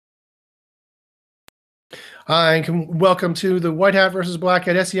Hi, and welcome to the White Hat versus Black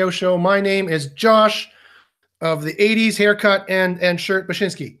Hat SEO show. My name is Josh of the 80s haircut and shirt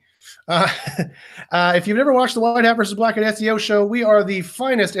Bashinsky. Uh, if you've never watched the White Hat versus Black Hat SEO show, we are the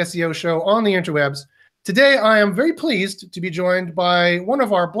finest SEO show on the interwebs. Today, I am very pleased to be joined by one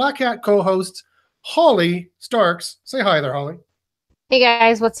of our Black Hat co-hosts, Holly Starks. Say hi there, Holly. Hey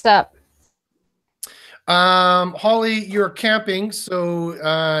guys, what's up? Holly, you're camping, so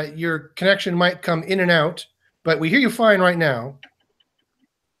your connection might come in and out, but we hear you fine right now.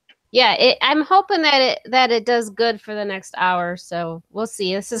 Yeah, I'm hoping that it does good for the next hour, so we'll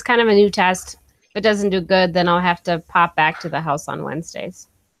see. This is kind of a new test. If it doesn't do good, then I'll have to pop back to the house on Wednesdays.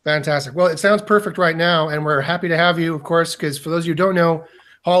 Fantastic. Well, it sounds perfect right now, and we're happy to have you, of course, because for those of you who don't know,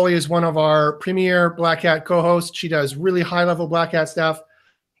 Holly is one of our premier Black Hat co-hosts. She does really high-level Black Hat stuff.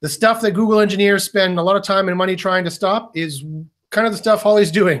 The stuff that Google engineers spend a lot of time and money trying to stop is kind of the stuff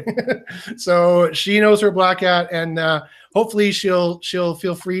Holly's doing. So she knows her Black Hat, and hopefully she'll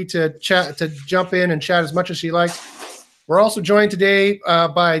feel free to jump in and chat as much as she likes. We're also joined today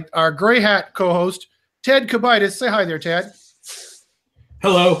by our Gray Hat co-host, Ted Kubaitis. Say hi there, Ted.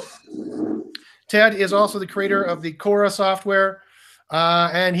 Hello. Ted is also the creator of the Cora software,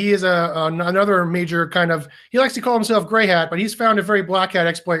 and he is another major kind of, he likes to call himself Gray Hat, but he's found a very Black Hat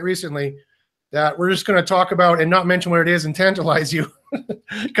exploit recently that we're just going to talk about and not mention what it is and tantalize you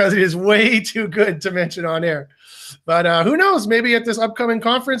because it is way too good to mention on air. But who knows? Maybe at this upcoming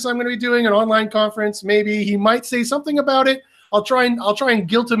conference I'm going to be doing, an online conference, maybe he might say something about it. I'll try and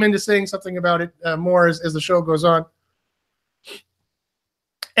guilt him into saying something about it more as the show goes on.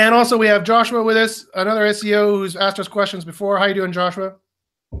 And also we have Joshua with us, another SEO who's asked us questions before. How you doing, Joshua?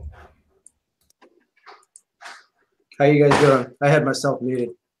 How you guys doing? I had myself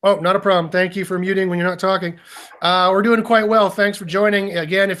muted. Oh, not a problem. Thank you for muting when you're not talking. We're doing quite well. Thanks for joining.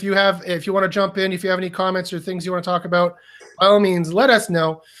 Again, if you want to jump in, if you have any comments or things you want to talk about, by all means, let us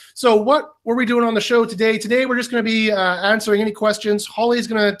know. So what were we doing on the show today? Today, we're just going to be answering any questions. Holly's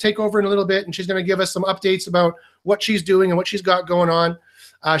going to take over in a little bit, and she's going to give us some updates about what she's doing and what she's got going on.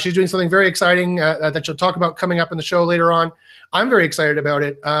 She's doing something very exciting that she'll talk about coming up in the show later on. I'm very excited about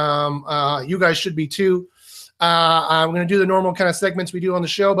it. You guys should be too. I'm going to do the normal kind of segments we do on the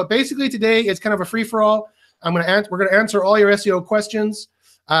show, but basically today it's kind of a free-for-all. We're going to answer all your SEO questions.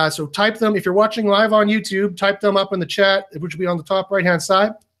 So type them. If you're watching live on YouTube, type them up in the chat, which will be on the top right-hand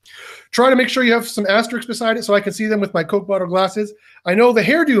side. Try to make sure you have some asterisks beside it so I can see them with my Coke bottle glasses. I know the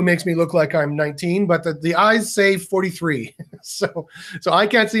hairdo makes me look like I'm 19, but the eyes say 43. so I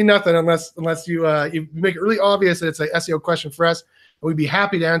can't see nothing unless you make it really obvious that it's an SEO question for us. We'd be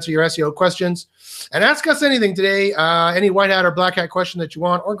happy to answer your SEO questions. And ask us anything today, any White Hat or Black Hat question that you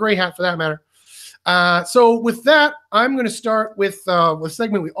want, or Gray Hat for that matter. So with that, I'm going to start with a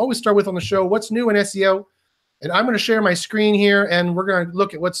segment we always start with on the show, what's new in SEO? And I'm going to share my screen here, and we're going to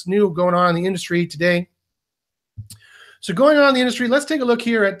look at what's new going on in the industry today. So going on in the industry, let's take a look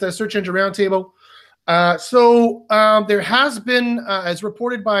here at the Search Engine Roundtable. There has been, as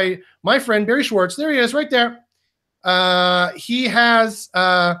reported by my friend Barry Schwartz, there he is right there. He has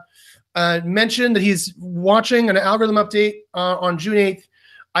mentioned that he's watching an algorithm update on June 8th.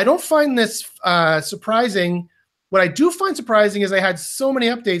 I don't find this surprising. What I do find surprising is they had so many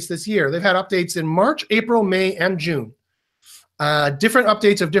updates this year. They've had updates in March, April, May, and June. Different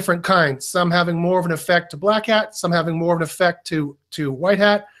updates of different kinds. Some having more of an effect to Black Hat, some having more of an effect to White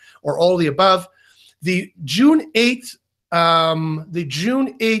Hat, or all of the above. The June 8th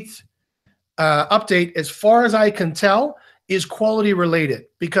update, as far as I can tell, is quality related,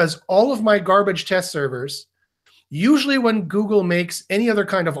 because all of my garbage test servers, usually when Google makes any other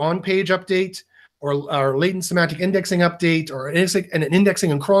kind of on-page update or latent semantic indexing update or an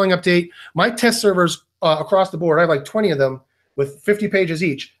indexing and crawling update, my test servers across the board, I have like 20 of them with 50 pages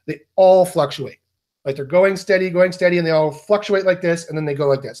each, they all fluctuate. Like they're going steady, and they all fluctuate like this, and then they go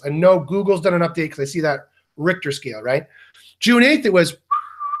like this. I know Google's done an update because I see that Richter scale, right? June 8th, it was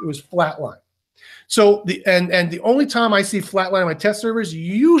flatline. So the only time I see flatline on my test servers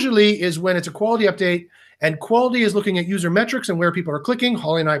usually is when it's a quality update, and quality is looking at user metrics and where people are clicking.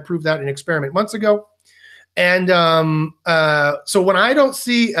 Holly and I proved that in an experiment months ago. And so when I don't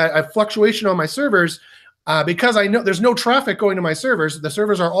see a fluctuation on my servers, because I know there's no traffic going to my servers, the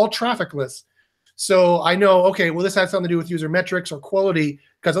servers are all trafficless. So I know, okay, well, this has something to do with user metrics or quality,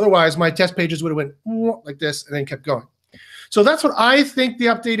 because otherwise my test pages would have went like this and then kept going. So that's what I think the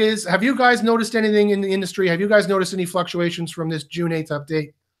update is. Have you guys noticed anything in the industry? Have you guys noticed any fluctuations from this June 8th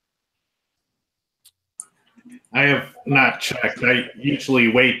update? I have not checked. I usually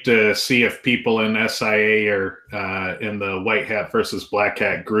wait to see if people in SIA or in the white hat versus black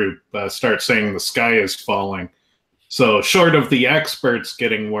hat group start saying the sky is falling. So short of the experts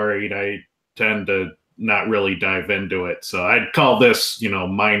getting worried, I tend to not really dive into it. So I'd call this,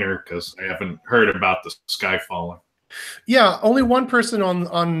 minor because I haven't heard about the sky falling. Yeah, only one person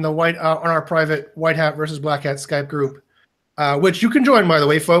on the on our private white hat versus black hat Skype group, which you can join, by the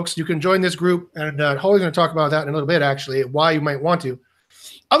way, folks. You can join this group, and Holly's going to talk about that in a little bit, actually, why you might want to,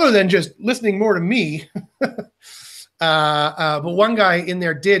 other than just listening more to me. But one guy in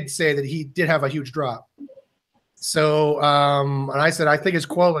there did say that he did have a huge drop. So, and I said I think it's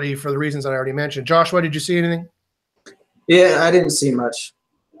quality for the reasons that I already mentioned. Joshua, did you see anything? Yeah, I didn't see much.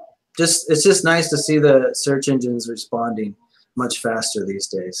 It's just nice to see the search engines responding much faster these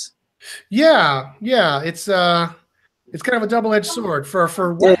days. Yeah, it's kind of a double-edged sword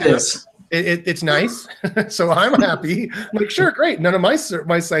for what It is. it's nice. So I'm happy. I'm like, sure, great. None of my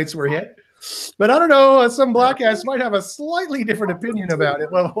sites were hit, but I don't know. Some black ass might have a slightly different opinion about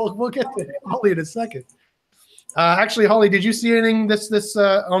it. Well, we'll get to Holly in a second. Actually, Holly, did you see anything this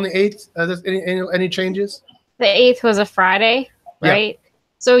on the 8th? Any changes? The 8th was a Friday, right? Yeah.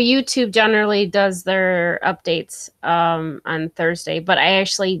 So YouTube generally does their updates on Thursday, but I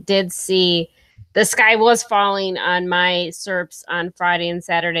actually did see the sky was falling on my SERPs on Friday and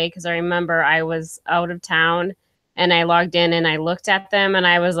Saturday because I remember I was out of town and I logged in and I looked at them and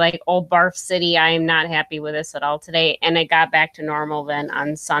I was like, oh, Barf City, I am not happy with this at all today. And it got back to normal then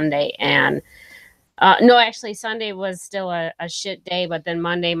on Sunday. And no, actually, Sunday was still a shit day, but then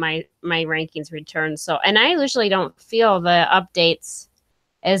Monday my rankings returned. So, and I usually don't feel the updates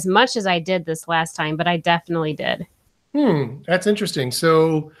as much as I did this last time, but I definitely did. That's interesting.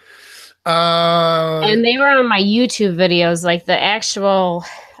 So, and they were on my YouTube videos, like the actual,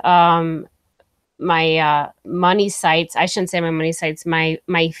 my money sites. I shouldn't say my money sites.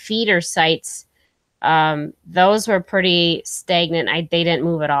 My feeder sites. Those were pretty stagnant. They didn't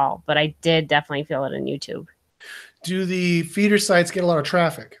move at all, but I did definitely feel it in YouTube. Do the feeder sites get a lot of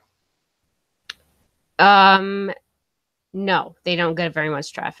traffic? No, they don't get very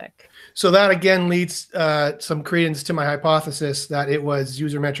much traffic. So that again leads some credence to my hypothesis that it was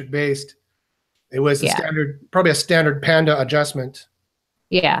user metric based. It was probably a standard Panda adjustment.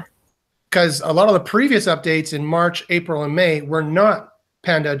 Yeah. Because a lot of the previous updates in March, April, and May were not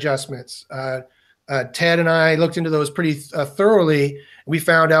Panda adjustments. Ted and I looked into those pretty thoroughly. We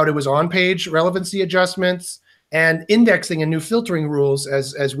found out it was on-page relevancy adjustments and indexing and new filtering rules,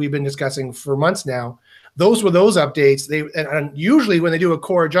 as we've been discussing for months now. Those were those updates. And usually when they do a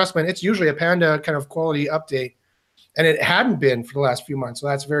core adjustment, it's usually a Panda kind of quality update, and it hadn't been for the last few months. So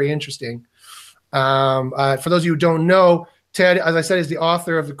that's very interesting. For those of you who don't know, Ted, as I said, is the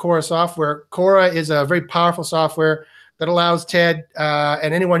author of the Cora software. Cora is a very powerful software that allows Ted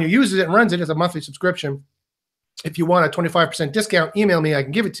and anyone who uses it and runs it as a monthly subscription. If you want a 25% discount, email me. I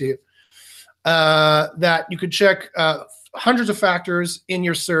can give it to you. That you could check hundreds of factors in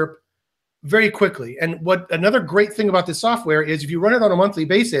your SERP very quickly. And what another great thing about this software is if you run it on a monthly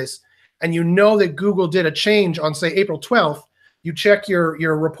basis and you know that Google did a change on, say, April 12th, you check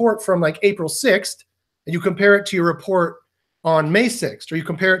your report from like April 6th and you compare it to your report on May 6th, or you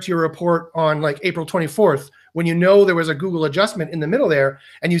compare it to your report on like April 24th, when you know there was a Google adjustment in the middle there,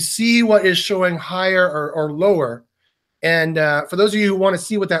 and you see what is showing higher or lower. And for those of you who want to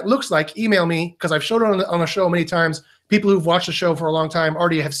see what that looks like, email me, because I've showed it on the show many times. People who've watched the show for a long time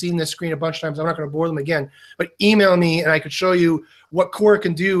already have seen this screen a bunch of times. I'm not going to bore them again, but email me and I could show you what Cora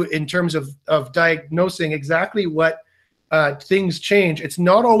can do in terms of diagnosing exactly what things change. It's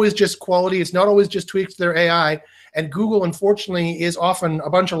not always just quality. It's not always just tweaks to their AI. And Google, unfortunately, is often a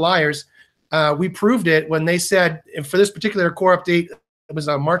bunch of liars. We proved it when they said, for this particular core update, it was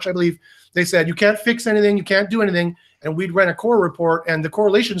March, I believe, they said, you can't fix anything, you can't do anything. And we'd run a core report, and the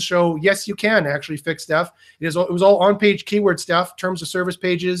correlations show, yes, you can actually fix stuff. It was all on-page keyword stuff, terms of service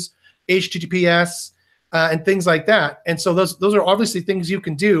pages, HTTPS, and things like that. And so those are obviously things you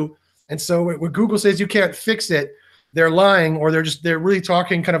can do. And so when Google says you can't fix it, they're lying, or they're really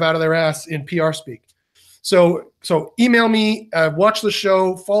talking kind of out of their ass in PR speak. So email me, watch the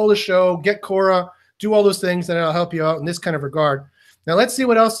show, follow the show, get Cora, do all those things, and I'll help you out in this kind of regard. Now let's see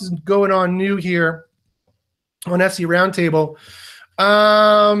what else is going on new here on SE Roundtable.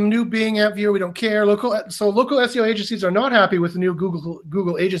 New Bing app viewer, we don't care. Local SEO agencies are not happy with the new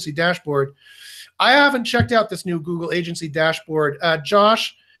Google agency dashboard. I haven't checked out this new Google agency dashboard.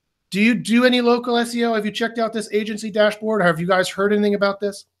 Josh, do you do any local SEO? Have you checked out this agency dashboard? Or have you guys heard anything about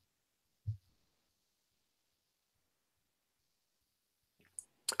this?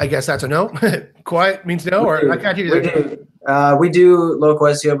 I guess that's a no. Quiet means no, or I can't hear you. We do local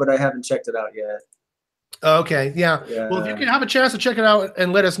SEO, but I haven't checked it out yet. Okay, yeah. Well, if you can have a chance to check it out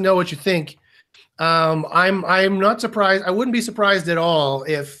and let us know what you think, I'm not surprised. I wouldn't be surprised at all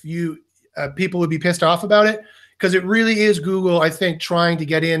if people would be pissed off about it, because it really is Google, I think, trying to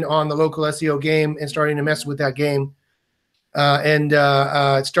get in on the local SEO game and starting to mess with that game, and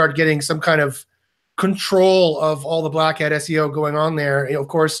start getting some kind of control of all the Black Hat SEO going on there. Of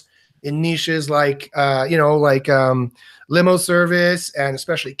course, in niches like limo service, and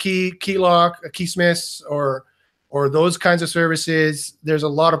especially Keylock, Keysmiths, or those kinds of services. There's a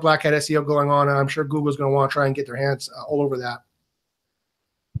lot of Black Hat SEO going on, and I'm sure Google's going to want to try and get their hands all over that.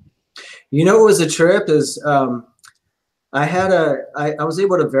 What was a trip is I was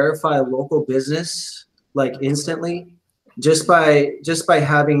able to verify a local business like instantly just by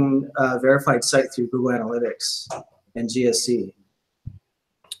having a verified site through Google Analytics and GSC.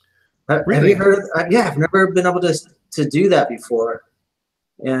 Really? Have you heard of, yeah, I've never been able to do that before.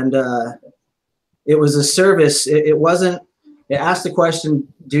 And it was a service. It asked the question,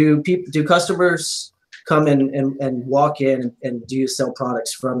 do customers come in and walk in and do you sell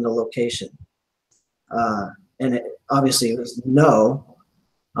products from the location? And it obviously was no.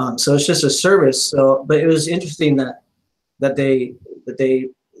 So it's just a service. So, but it was interesting that they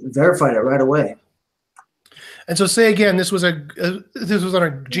verified it right away. And so, say again, this was on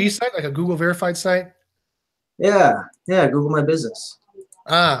a G site, like a Google verified site. Yeah, Google My Business.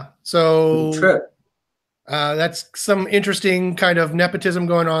 So Trip. That's some interesting kind of nepotism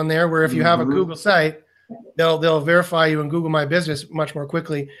going on there, where if you have a Google site, they'll verify you in Google My Business much more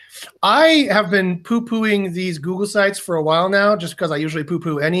quickly. I have been poo-pooing these Google sites for a while now, just because I usually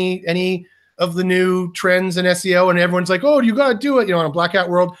poo-poo any of the new trends in SEO, and everyone's like, "Oh, you got to do it," on Black Hat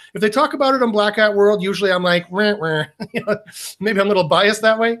World. If they talk about it on Black Hat World, usually I'm like, maybe I'm a little biased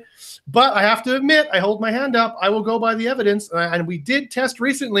that way. But I have to admit, I hold my hand up. I will go by the evidence, and we did test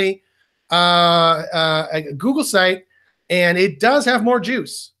recently a Google site, and it does have more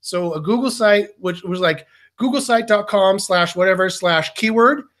juice. So a Google site, which was like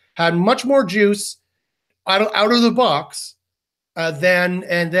googlesite.com/whatever/keyword, had much more juice out of the box than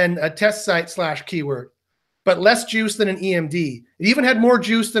a test site /keyword, but less juice than an EMD. It even had more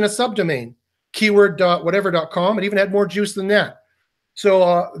juice than a subdomain, keyword.whatever.com. It even had more juice than that.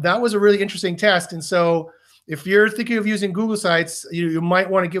 So that was a really interesting test. And so if you're thinking of using Google sites, you might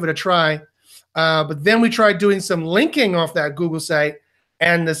want to give it a try. But then we tried doing some linking off that Google site,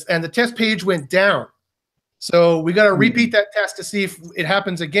 and the test page went down. So we got to repeat that test to see if it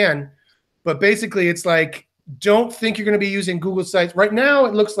happens again. But basically, it's like, don't think you're going to be using Google sites. Right now,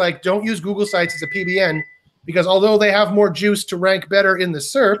 it looks like don't use Google sites as a PBN, because although they have more juice to rank better in the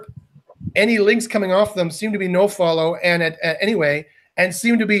SERP, any links coming off them seem to be no follow anyway, and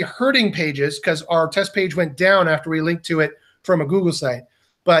seem to be hurting pages because our test page went down after we linked to it from a Google site.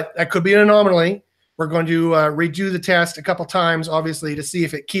 But that could be an anomaly. We're going to redo the test a couple times, obviously, to see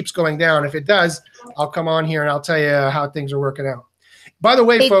if it keeps going down. If it does, I'll come on here and I'll tell you how things are working out. By the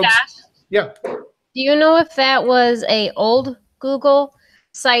way, hey, folks. Josh, yeah. Do you know if that was a old Google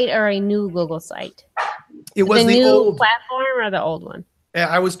site or a new Google site? It was the new old platform or the old one?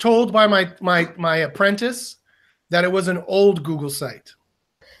 I was told by my apprentice that it was an old Google site.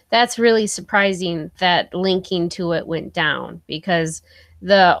 That's really surprising that linking to it went down, because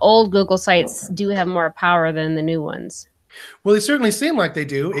the old Google sites do have more power than the new ones. Well, they certainly seem like they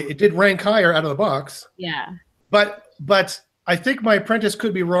do. It did rank higher out of the box. Yeah. But I think my apprentice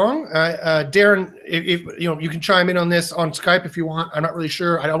could be wrong. Darren, if you can chime in on this on Skype if you want. I'm not really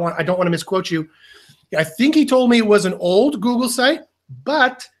sure. I don't want to misquote you. I think he told me it was an old Google site,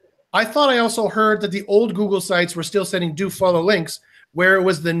 but I thought I also heard that the old Google sites were still sending do follow links, where it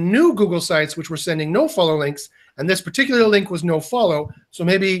was the new Google sites which were sending no follow links, and this particular link was no follow. So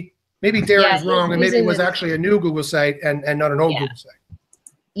maybe Darren is wrong, and maybe it was actually a new Google site and not an old Google site.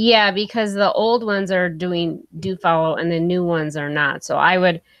 Yeah, because the old ones are doing do follow and the new ones are not. So I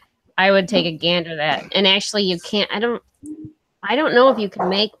would take a gander at that. And actually, you can't. I don't know if you can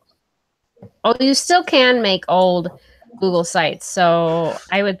make. Oh, you still can make old Google sites. So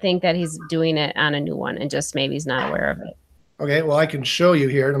I would think that he's doing it on a new one, and just maybe he's not aware of it. Okay, well, I can show you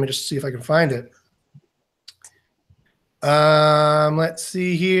here. Let me just see if I can find it. Let's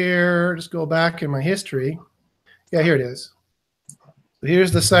see here. Just go back in my history. Yeah, here it is.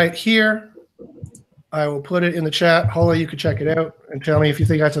 Here's the site here. I will put it in the chat. Holly, you can check it out and tell me if you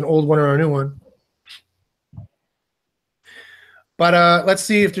think that's an old one or a new one. But let's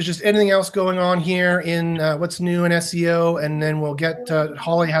see if there's just anything else going on here in what's new in SEO, and then we'll get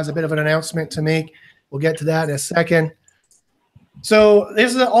Holly has a bit of an announcement to make. We'll get to that in a second. So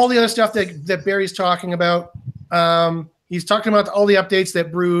this is all the other stuff that Barry's talking about. He's talking about all the updates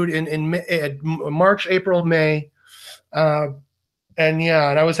that brewed in March, April, May. And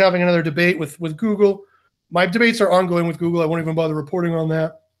I was having another debate with Google. My debates are ongoing with Google. I won't even bother reporting on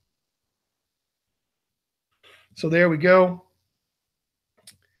that. So there we go.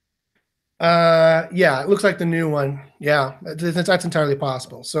 It looks like the new one. Yeah, that's entirely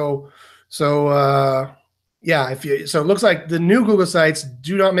possible. So it looks like the new Google sites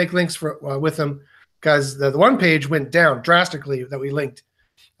do not make links with them, because the one page went down drastically that we linked,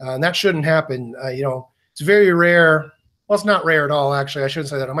 and that shouldn't happen. It's very rare. Well, it's not rare at all, actually. I shouldn't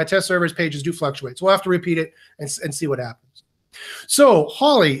say that. On my test servers, pages do fluctuate, so we'll have to repeat it and see what happens. So,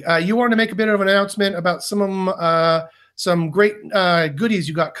 Holly, you wanted to make a bit of an announcement about some great goodies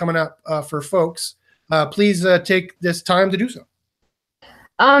you got coming up for folks. Please take this time to do so.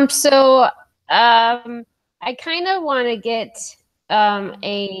 I kind of want to get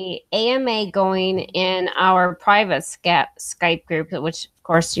a AMA going in our private Skype group, which of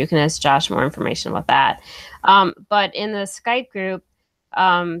course you can ask Josh more information about that. But in the Skype group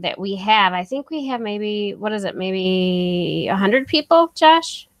that we have, I think we have maybe 100 people,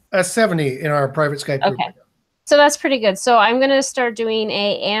 Josh? 70 in our private Skype group. Okay. So that's pretty good. So I'm going to start doing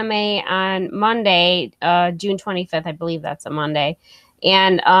a AMA on Monday, June 25th. I believe that's a Monday.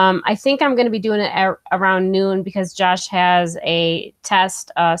 And I think I'm going to be doing it around noon, because Josh has a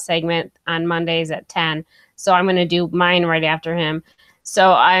test segment on Mondays at 10. So I'm going to do mine right after him.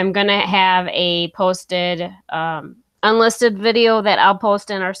 So I'm going to have a posted unlisted video that I'll post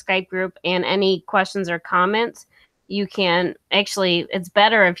in our Skype group, and any questions or comments, you can actually, it's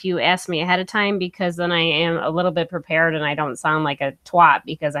better if you ask me ahead of time, because then I am a little bit prepared and I don't sound like a twat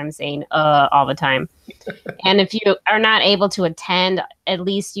because I'm saying all the time. And if you are not able to attend, at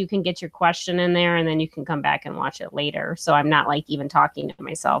least you can get your question in there, and then you can come back and watch it later. So I'm not like even talking to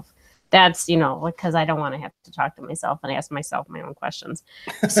myself. That's, because I don't want to have to talk to myself and ask myself my own questions.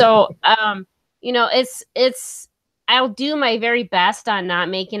 So, I'll do my very best on not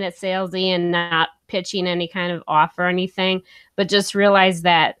making it salesy and not pitching any kind of offer or anything, but just realize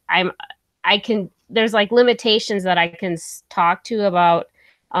that there's like limitations that I can talk to about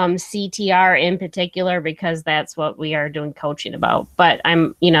CTR in particular, because that's what we are doing coaching about. But I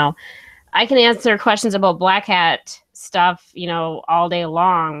can answer questions about Black Hat stuff, all day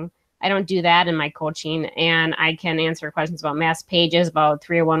long. I don't do that in my coaching, and I can answer questions about mass pages, about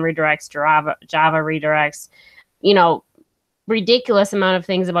 301 redirects, Java redirects, ridiculous amount of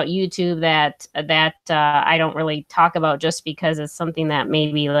things about YouTube that I don't really talk about, just because it's something that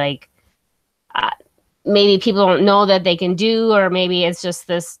maybe maybe people don't know that they can do, or maybe it's just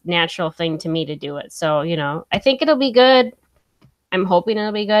this natural thing to me to do it. So, I think it'll be good. I'm hoping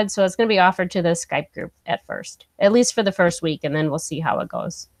it'll be good. So it's going to be offered to the Skype group at least for the first week, and then we'll see how it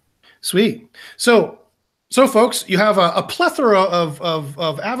goes. Sweet. So folks, you have a plethora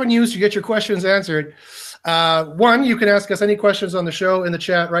of avenues to get your questions answered. One, you can ask us any questions on the show in the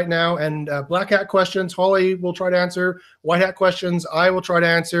chat right now, and Black Hat questions, Holly will try to answer. White Hat questions, I will try to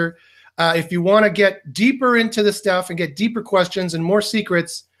answer. If you want to get deeper into the stuff and get deeper questions and more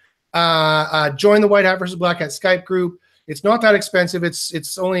secrets, join the White Hat versus Black Hat Skype group. It's not that expensive.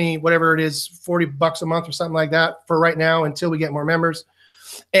 It's only whatever it is, $40 a month or something like that for right now, until we get more members.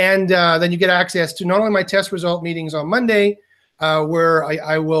 And then you get access to not only my test result meetings on Monday, where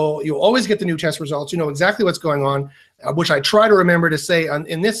you'll always get the new test results. You know exactly what's going on, which I try to remember to say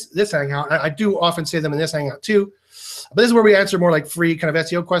in this Hangout. I do often say them in this Hangout too. But this is where we answer more like free kind of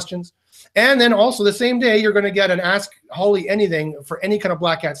SEO questions. And then also the same day, you're going to get an Ask Holly Anything for any kind of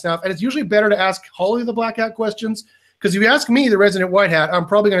Black Hat stuff. And it's usually better to ask Holly the Black Hat questions, because if you ask me, the resident White Hat, I'm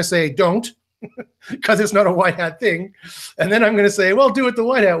probably going to say don't, because it's not a White Hat thing. And then I'm going to say, well, do it the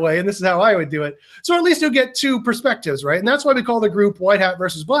White Hat way, and this is how I would do it. So at least you'll get two perspectives, right? And that's why we call the group White Hat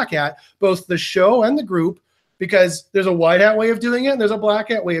versus Black Hat, both the show and the group, because there's a White Hat way of doing it, and there's a Black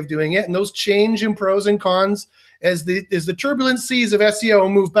Hat way of doing it, and those change in pros and cons as the turbulent seas of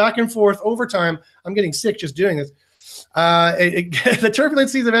SEO move back and forth over time. I'm getting sick just doing this. The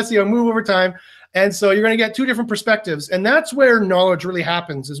turbulent seas of SEO move over time. And so you're going to get two different perspectives. And that's where knowledge really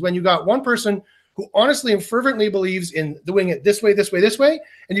happens, is when you got one person who honestly and fervently believes in doing it this way, this way, this way,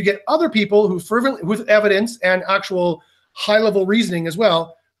 and you get other people who fervently, with evidence and actual high-level reasoning as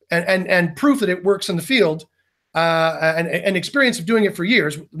well, and proof that it works in the field, and experience of doing it for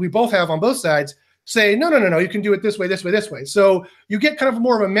years, we both have on both sides, say, no, you can do it this way, this way, this way. So you get kind of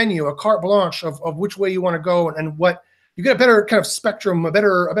more of a menu, a carte blanche of which way you want to go, and what you get a better kind of spectrum, a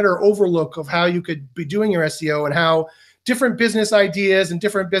better overlook of how you could be doing your SEO, and how different business ideas and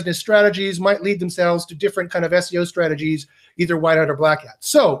different business strategies might lead themselves to different kind of SEO strategies, either white hat or black hat.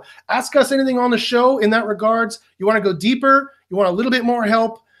 So ask us anything on the show in that regards. You want to go deeper, you want a little bit more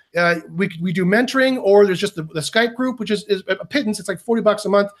help, we do mentoring, or there's just the Skype group, which is a pittance. It's like $40 a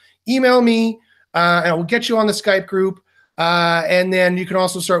month. Email me and we'll get you on the Skype group. And then you can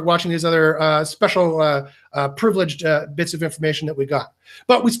also start watching these other special privileged bits of information that we got.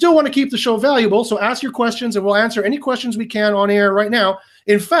 But we still want to keep the show valuable, so ask your questions and we'll answer any questions we can on air right now.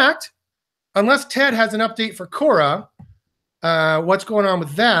 In fact, unless Ted has an update for Quora, what's going on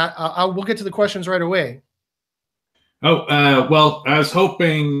with that, we'll get to the questions right away. Oh, well, I was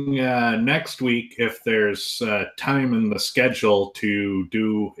hoping next week, if there's time in the schedule, to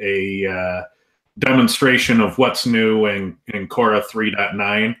do a demonstration of what's new in Quora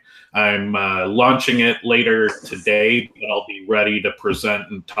 3.9. I'm launching it later today, but I'll be ready to present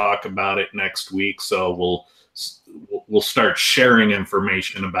and talk about it next week. So we'll start sharing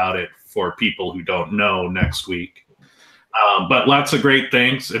information about it for people who don't know next week. But lots of great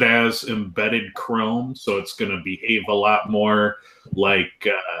things. It has embedded Chrome, so it's going to behave a lot more like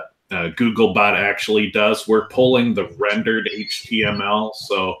Googlebot actually does. We're pulling the rendered HTML,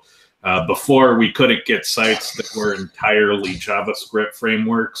 so before we couldn't get sites that were entirely JavaScript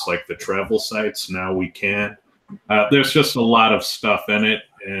frameworks like the travel sites. Now we can. There's just a lot of stuff in it,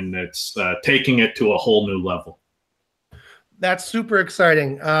 and it's taking it to a whole new level. That's super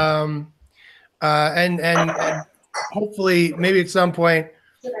exciting. And hopefully, maybe at some point,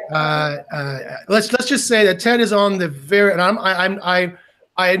 let's just say that Ted is on the very, and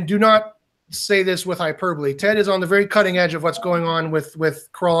I do not say this with hyperbole. Ted is on the very cutting edge of what's going on with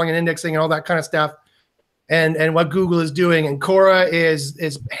crawling and indexing and all that kind of stuff, and what Google is doing. And Quora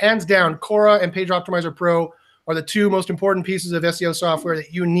is hands down. Quora and Page Optimizer Pro are the two most important pieces of SEO software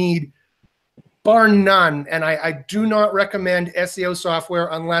that you need, bar none. And I do not recommend SEO software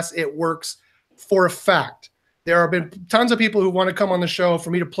unless it works for a fact. There have been tons of people who want to come on the show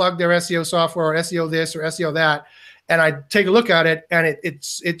for me to plug their SEO software or SEO this or SEO that. And I take a look at it, and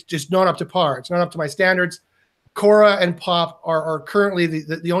it's just not up to par. It's not up to my standards. Quora and Pop are currently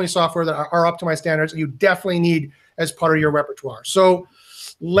the only software that are up to my standards, and you definitely need as part of your repertoire. So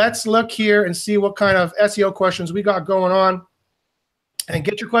let's look here and see what kind of SEO questions we got going on, and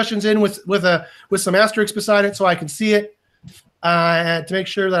get your questions in with some asterisks beside it so I can see it to make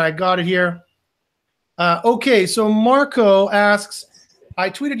sure that I got it here. Okay, so Marco asks, I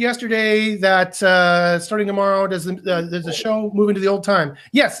tweeted yesterday that starting tomorrow, does the show move into the old time?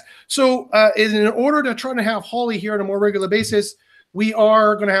 Yes. So in order to try to have Holly here on a more regular basis, we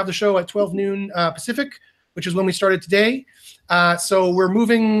are going to have the show at 12 noon Pacific, which is when we started today. So we're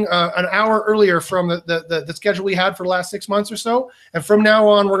moving an hour earlier from the schedule we had for the last 6 months or so. And from now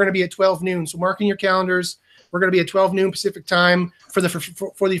on, we're going to be at 12 noon. So marking your calendars. We're going to be at 12 noon Pacific time for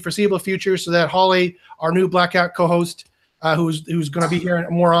the foreseeable future, so that Holly, our new Black Hat co-host, who's going to be here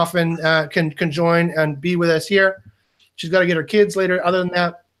more often, can join and be with us here. She's got to get her kids later. Other than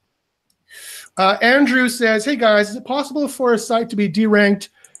that, Andrew says, hey guys, is it possible for a site to be deranked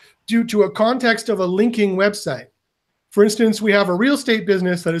due to a context of a linking website? For instance, we have a real estate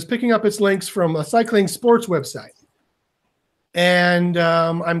business that is picking up its links from a cycling sports website. And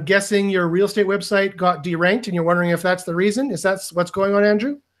I'm guessing your real estate website got deranked, and you're wondering if that's the reason. Is that what's going on,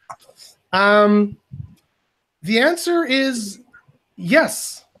 Andrew? The answer is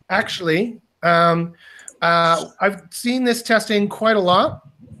yes, actually. I've seen this testing quite a lot,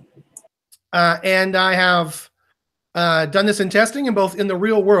 and I have done this in testing in both in the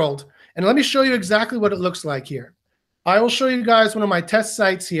real world. And let me show you exactly what it looks like here. I will show you guys one of my test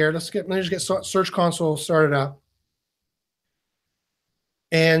sites here. Let me just get Search Console started up.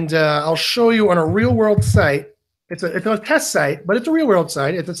 And I'll show you on a real world site. It's a test site, but it's a real world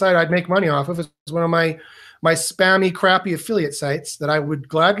site. It's a site I'd make money off of. It's one of my spammy, crappy affiliate sites that I would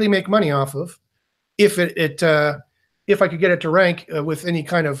gladly make money off of if I could get it to rank with any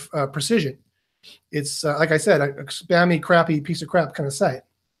kind of precision. It's like I said, a spammy, crappy piece of crap kind of site.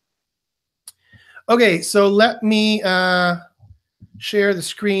 Okay, so let me share the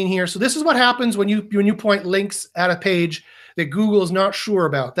screen here. So this is what happens when you point links at a page that Google is not sure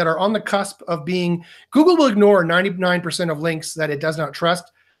about, that are on the cusp of being. Google will ignore 99% of links that it does not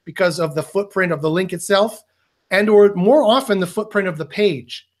trust because of the footprint of the link itself, and or more often the footprint of the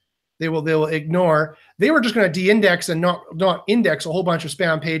page. They will ignore. They were just going to de-index and not index a whole bunch of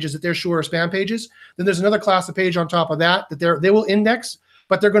spam pages that they're sure are spam pages. Then there's another class of page on top of that they will index,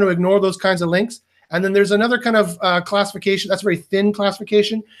 but they're going to ignore those kinds of links. And then there's another kind of classification. That's a very thin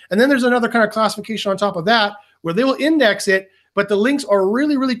classification. And then there's another kind of classification on top of that where they will index it, but the links are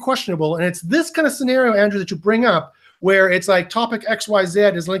really, really questionable. And it's this kind of scenario, Andrew, that you bring up, where it's like topic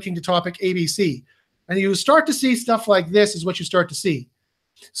XYZ is linking to topic ABC. And you start to see stuff like this is what you start to see.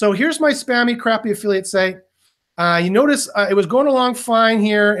 So here's my spammy, crappy affiliate site. You notice it was going along fine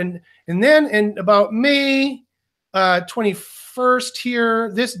here. And then in about May 21st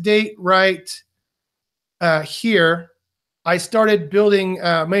here, this date right here, I started building,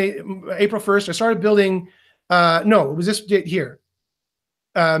 April 1st, I started building, no, it was this date here,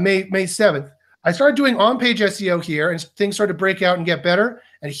 May 7th. I started doing on-page SEO here, and things started to break out and get better.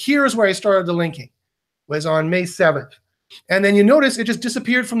 And here's where I started the linking, was on May 7th. And then you notice it just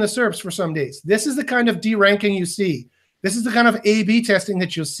disappeared from the SERPs for some days. This is the kind of deranking you see. This is the kind of A/B testing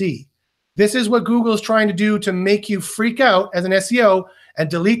that you'll see. This is what Google is trying to do to make you freak out as an SEO and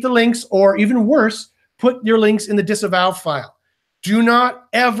delete the links, or even worse, put your links in the disavow file. Do not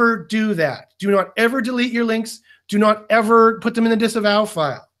ever do that. Do not ever delete your links. Do not ever put them in the disavow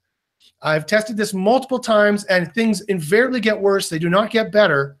file. I've tested this multiple times, and things invariably get worse. They do not get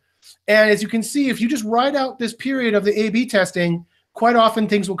better. And as you can see, if you just ride out this period of the A/B testing, quite often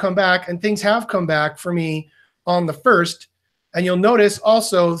things will come back, and things have come back for me on the 1st. And you'll notice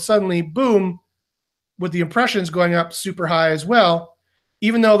also suddenly, boom, with the impressions going up super high as well.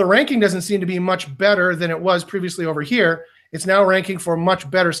 Even though the ranking doesn't seem to be much better than it was previously over here, it's now ranking for much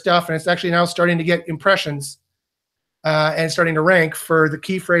better stuff, and it's actually now starting to get impressions and starting to rank for the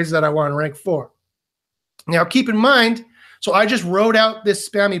key phrases that I want to rank for. Now, keep in mind, so I just wrote out this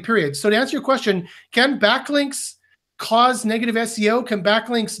spammy period. So to answer your question, can backlinks cause negative SEO? Can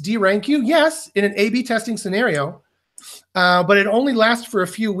backlinks derank you? Yes, in an A/B testing scenario, but it only lasts for a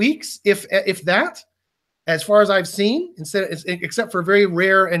few weeks, if that, as far as I've seen, except for very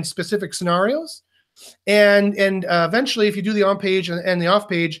rare and specific scenarios. And eventually, if you do the on-page and the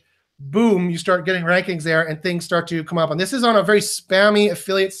off-page, boom, you start getting rankings there, and things start to come up. And this is on a very spammy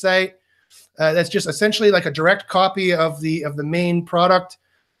affiliate site. That's just essentially like a direct copy of the main product.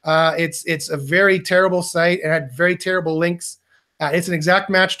 It's a very terrible site. It had very terrible links. It's an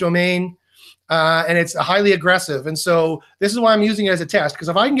exact match domain, and it's highly aggressive. And so this is why I'm using it as a test, because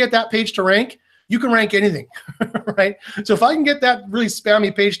if I can get that page to rank, you can rank anything, right? So if I can get that really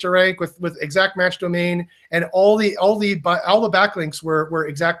spammy page to rank with exact match domain, and all the backlinks were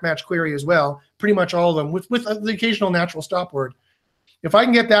exact match query as well, pretty much all of them, with the occasional natural stop word. If I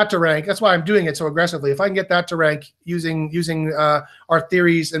can get that to rank, that's why I'm doing it so aggressively. If I can get that to rank using our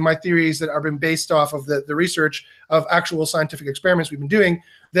theories and my theories that have been based off of the research of actual scientific experiments we've been doing,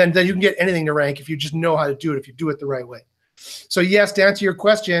 then you can get anything to rank if you just know how to do it, if you do it the right way. So yes, to answer your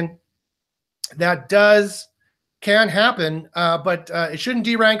question, that can happen, but it shouldn't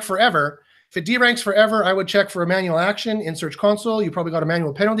derank forever. If it deranks forever, I would check for a manual action in Search Console. You probably got a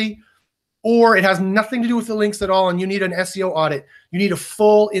manual penalty. Or it has nothing to do with the links at all, and you need an SEO audit. You need a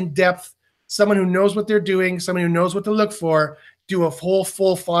full, in-depth, someone who knows what they're doing, someone who knows what to look for, do a full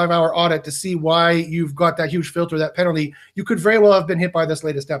 5-hour audit to see why you've got that huge filter, that penalty. You could very well have been hit by this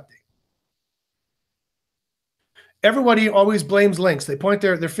latest update. Everybody always blames links. They point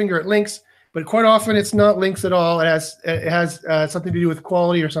their finger at links, but quite often it's not links at all. It has something to do with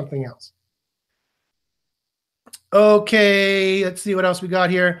quality or something else. Okay, let's see what else we got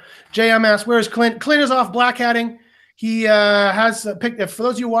here. JM asks, where's Clint? Clint is off black hatting. He has picked, for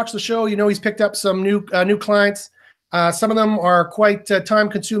those of you who watch the show, you know he's picked up some new clients. Some of them are quite time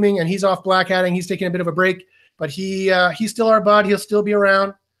consuming, and he's off black hatting. He's taking a bit of a break, but he's still our bud. He'll still be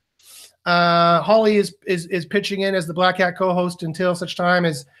around. Holly is pitching in as the Black Hat co-host until such time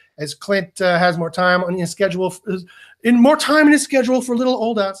as Clint has more time on his schedule, more time in his schedule for little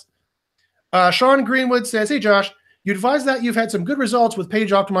old us. Sean Greenwood says, hey Josh, you advise that you've had some good results with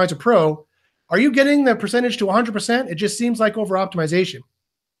Page Optimizer Pro. Are you getting the percentage to 100%? It just seems like over optimization.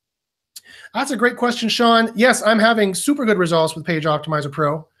 That's a great question, Sean. Yes, I'm having super good results with Page Optimizer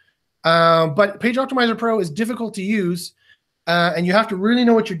Pro, but Page Optimizer Pro is difficult to use, and you have to really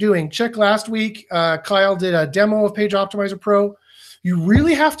know what you're doing. Check last week, Kyle did a demo of Page Optimizer Pro. You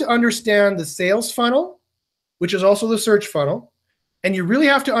really have to understand the sales funnel, which is also the search funnel, and you really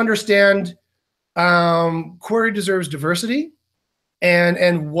have to understand query deserves diversity,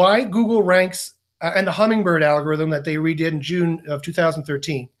 and why Google ranks, and the Hummingbird algorithm that they redid in June of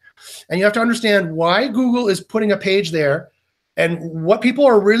 2013. And you have to understand why Google is putting a page there, and what people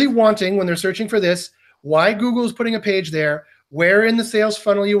are really wanting when they're searching for this, why Google is putting a page there, where in the sales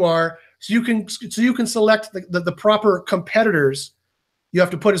funnel you are, so you can select the proper competitors. You have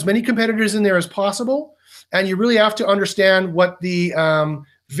to put as many competitors in there as possible, and you really have to understand what the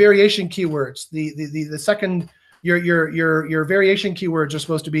variation keywords, the second your variation keywords are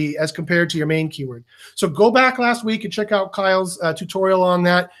supposed to be as compared to your main keyword. So go back last week and check out Kyle's tutorial on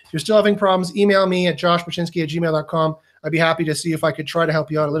that. If you're still having problems, email me at joshpachinski@gmail.com. I'd be happy to see if I could try to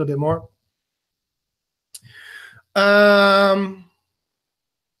help you out a little bit more. Sean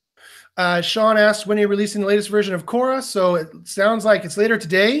asks, when are you releasing the latest version of Cora? So it sounds like it's later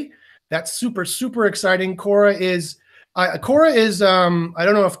today. That's super, super exciting. Cora is, I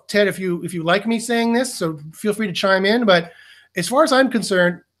don't know if Ted, if you like me saying this, so feel free to chime in. But as far as I'm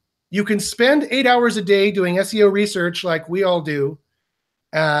concerned, you can spend 8 hours a day doing SEO research like we all do,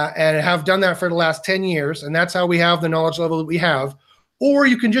 and have done that for the last 10 years. And that's how we have the knowledge level that we have. Or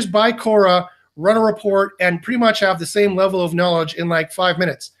you can just buy Cora, run a report, and pretty much have the same level of knowledge in like 5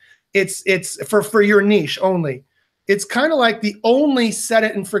 minutes. It's for your niche only. It's kind of like the only set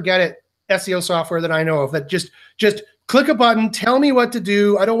it and forget it SEO software that I know of that just click a button, tell me what to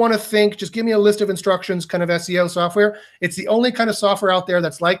do. I don't want to think, just give me a list of instructions kind of SEO software. It's the only kind of software out there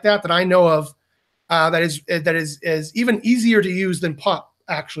that's like that I know of, that is even easier to use than Pop,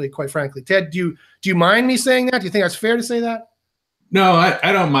 actually, quite frankly. Ted, do you mind me saying that? Do you think that's fair to say that? No,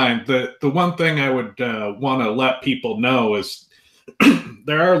 I don't mind. The one thing I would want to let people know is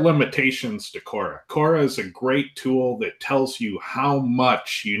there are limitations to Cora. Cora is a great tool that tells you how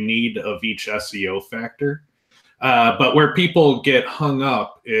much you need of each SEO factor. But where people get hung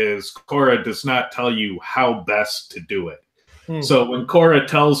up is Cora does not tell you how best to do it. So when Cora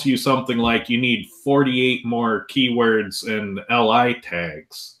tells you something like you need 48 more keywords and LI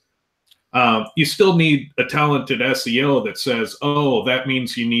tags, you still need a talented SEO that says, oh, that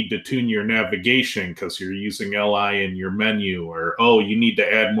means you need to tune your navigation because you're using LI in your menu, or, oh, you need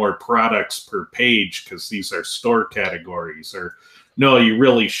to add more products per page because these are store categories, or, no, you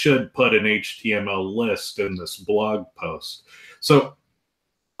really should put an HTML list in this blog post. So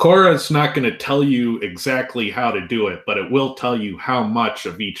Cora is not going to tell you exactly how to do it, but it will tell you how much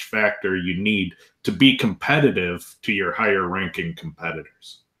of each factor you need to be competitive to your higher ranking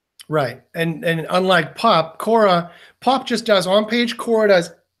competitors. Right. And unlike Pop just does on page. Cora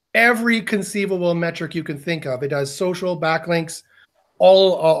does every conceivable metric you can think of. It does social, backlinks,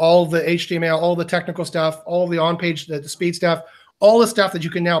 all the HTML, all the technical stuff, all the on page, the speed stuff, all the stuff that you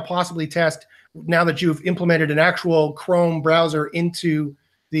can now possibly test now that you've implemented an actual Chrome browser into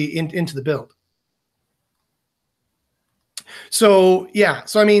the build. So yeah,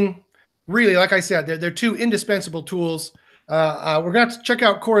 so I mean, really, like I said, they're two indispensable tools. We're going to have to check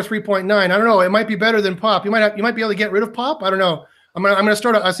out Cora 3.9. I don't know. It might be better than Pop. You might be able to get rid of Pop. I don't know. I'm gonna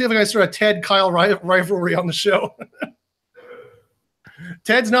start. I'll see if I can start a Ted Kyle rivalry on the show.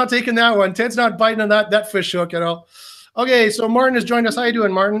 Ted's not taking that one. Ted's not biting on that fish hook at all. Okay, so Martin has joined us. How you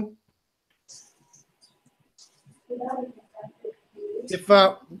doing, Martin?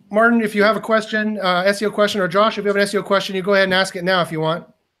 Martin, if you have a question, SEO question, or Josh, if you have an SEO question, you go ahead and ask it now if you want.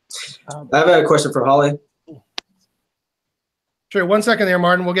 I have a question for Holly. Sure. 1 second there,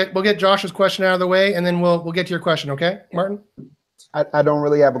 Martin. We'll get Josh's question out of the way, and then we'll get to your question. Okay, Martin? I don't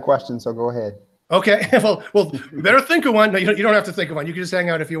really have a question, so go ahead. Okay. Well, you better think of one. No, you don't have to think of one. You can just hang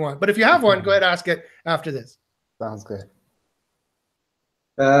out if you want. But if you have one, go ahead and ask it after this. Sounds good.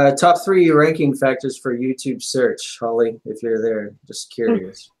 Top 3 ranking factors for YouTube search, Holly, if you're there. Just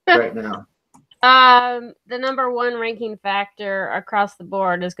curious right now. The number 1 ranking factor across the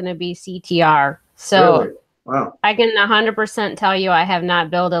board is going to be CTR. So Really? Wow. I can 100% tell you I have not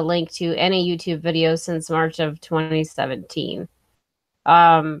built a link to any YouTube videos since March of 2017.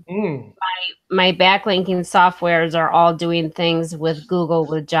 My backlinking softwares are all doing things with Google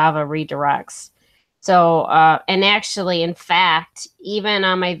with Java redirects. So, and actually, in fact, even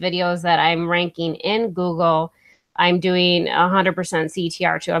on my videos that I'm ranking in Google, I'm doing 100%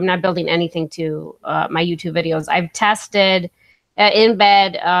 CTR too. I'm not building anything to my YouTube videos. I've tested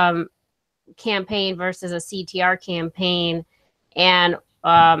embed campaign versus a CTR campaign, and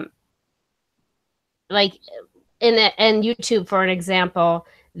like in YouTube, for an example,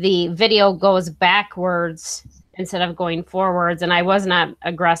 the video goes backwards instead of going forwards, and I was not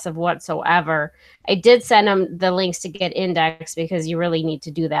aggressive whatsoever. I did send them the links to get indexed because you really need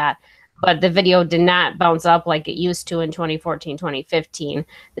to do that, but the video did not bounce up like it used to in 2014, 2015.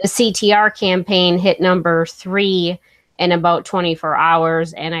 The CTR campaign hit number 3 in about 24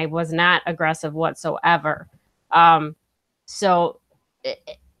 hours, and I was not aggressive whatsoever. So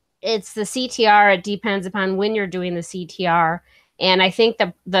it's the CTR. It depends upon when you're doing the CTR. And I think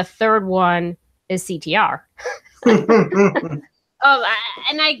the third one is CTR. And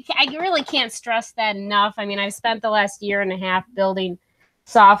I really can't stress that enough. I mean, I've spent the last year and a half building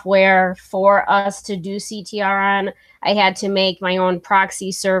software for us to do CTR on. I had to make my own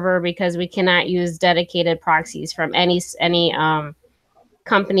proxy server because we cannot use dedicated proxies from any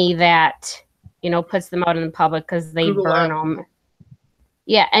company that, you know, puts them out in the public because they Google burn them.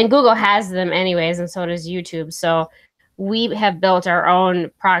 Yeah, and Google has them anyways, and so does YouTube. So we have built our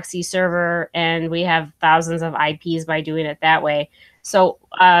own proxy server, and we have thousands of IPs by doing it that way. So,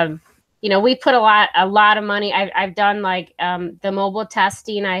 you know, we put a lot of money. I've done like the mobile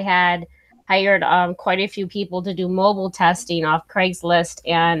testing. I had hired quite a few people to do mobile testing off Craigslist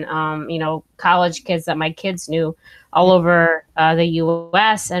and, you know, college kids that my kids knew all over the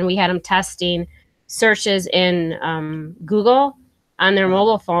US. And we had them testing searches in Google on their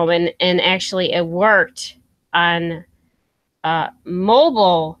mobile phone. And actually it worked on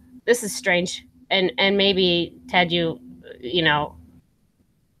mobile. This is strange. And maybe Ted, you know,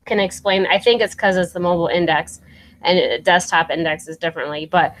 can explain. I think it's because it's the mobile index and desktop indexes differently,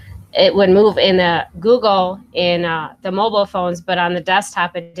 but it would move in the Google in the mobile phones, but on the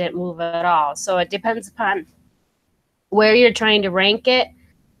desktop, it didn't move at all. So it depends upon where you're trying to rank it,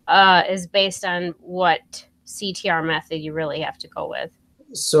 is based on what CTR method you really have to go with.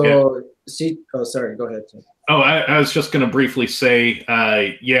 So, sorry, go ahead. Oh, I was just going to briefly say,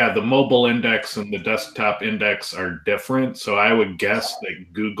 yeah, the mobile index and the desktop index are different. So I would guess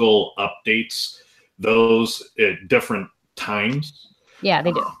that Google updates those at different times. Yeah,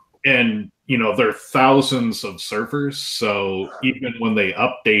 they do. And, you know, there are thousands of servers. So even when they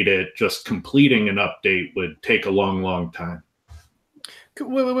update it, just completing an update would take a long, long time.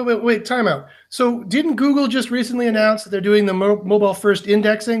 Wait, time out. So didn't Google just recently announce that they're doing the mobile first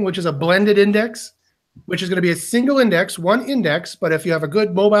indexing, which is a blended index, which is going to be a single index, one index, but if you have a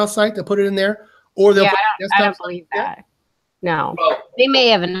good mobile site, they'll put it in there, or they'll Yeah, put I don't believe that. No, they may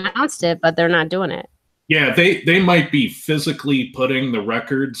have announced it, but they're not doing it. Yeah, they might be physically putting the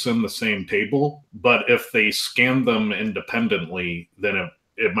records in the same table, but if they scan them independently, then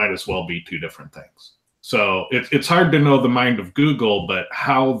it might as well be two different things. So it's hard to know the mind of Google, but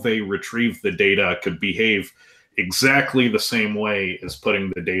how they retrieve the data could behave exactly the same way as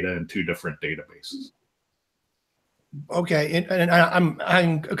putting the data in two different databases. Okay, and I'm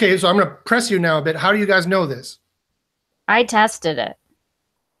okay. So I'm going to press you now a bit. How do you guys know this? I tested it.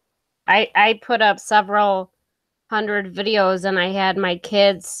 I put up several hundred videos, and I had my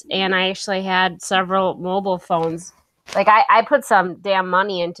kids, and I actually had several mobile phones. Like I put some damn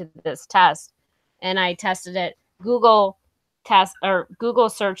money into this test, and I tested it Google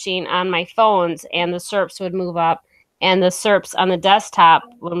searching on my phones, and the SERPs would move up, and the SERPs on the desktop,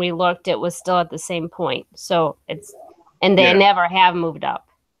 when we looked, it was still at the same point. So and they never have moved up.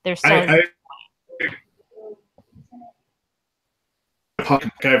 They're still.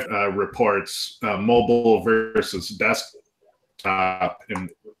 Reports mobile versus desktop, and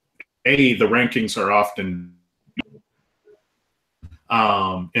the rankings are often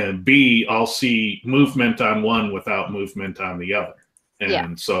and B, I'll see movement on one without movement on the other,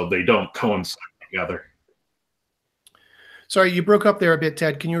 and so they don't coincide together. Sorry, you broke up there a bit,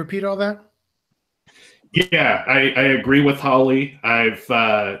 Ted. Can you repeat all that? Yeah, I agree with Holly. I've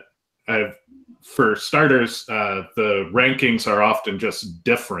for starters, the rankings are often just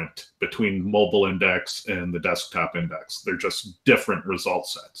different between mobile index and the desktop index. They're just different result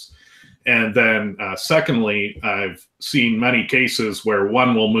sets. And then secondly, I've seen many cases where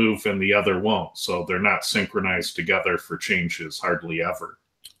one will move and the other won't. So they're not synchronized together for changes hardly ever.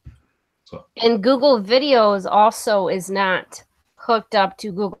 So. And Google Videos also is not hooked up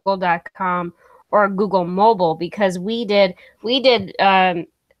to google.com or Google Mobile, because we did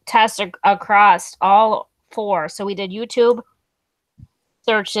tests across all four. So we did YouTube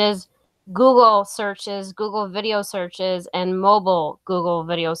searches, Google searches, Google video searches, and mobile Google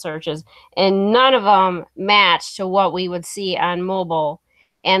video searches, and none of them matched to what we would see on mobile.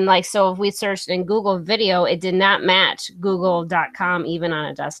 And like, so if we searched in Google Video, it did not match google.com even on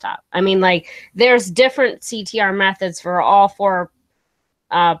a desktop. I mean, like, there's different CTR methods for all four.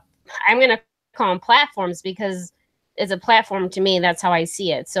 I'm going to call them platforms because it's a platform to me. That's how I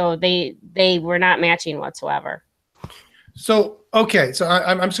see it. So they were not matching whatsoever. So, okay. So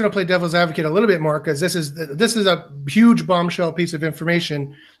I'm just going to play devil's advocate a little bit more, because this is a huge bombshell piece of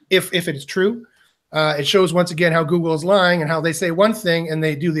information. If it's true, it shows once again how Google is lying and how they say one thing and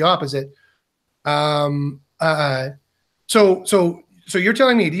they do the opposite. So you're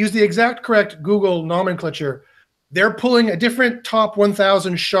telling me to use the exact correct Google nomenclature, they're pulling a different top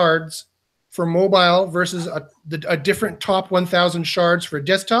 1,000 shards for mobile versus a different top 1,000 shards for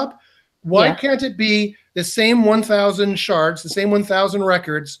desktop. Why can't it be the same 1,000 shards, the same 1,000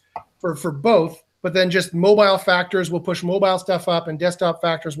 records for both, but then just mobile factors will push mobile stuff up and desktop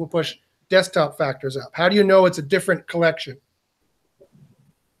factors will push desktop factors up? How do you know it's a different collection?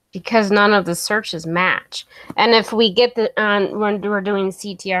 Because none of the searches match. And if we get when we're doing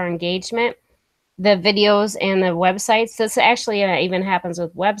CTR engagement, the videos and the websites, this actually even happens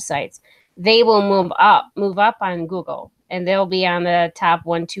with websites, they will move up on Google, and they'll be on the top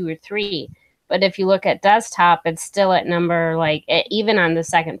 1, 2, or 3. But if you look at desktop, it's still at number, like, even on the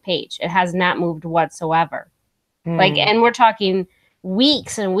second page, it has not moved whatsoever. Like, and we're talking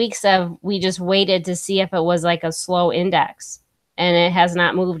weeks and weeks of, we just waited to see if it was like a slow index, and it has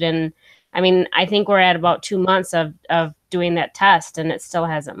not moved. And I mean, I think we're at about 2 months of doing that test, and it still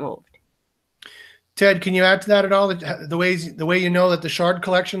hasn't moved. Ted, can you add to that at all? The way you know that the shard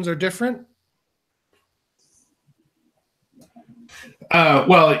collections are different?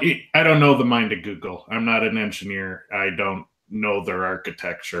 Well, I don't know the mind of Google. I'm not an engineer. I don't know their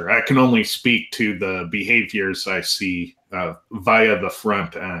architecture. I can only speak to the behaviors I see via the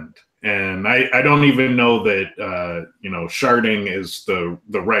front end. And I don't even know that, sharding is the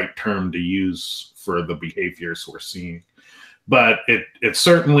right term to use for the behaviors we're seeing. But it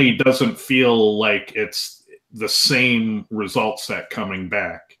certainly doesn't feel like it's the same result set coming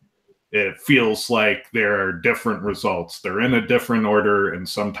back. It feels like there are different results. They're in a different order, and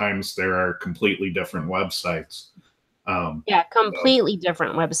sometimes there are completely different websites. Completely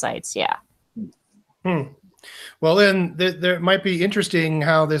different websites. Yeah. Well, then there might be interesting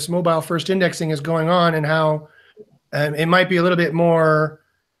how this mobile first indexing is going on, and how it might be a little bit more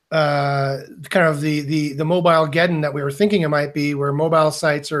kind of the mobile Geddon that we were thinking it might be, where mobile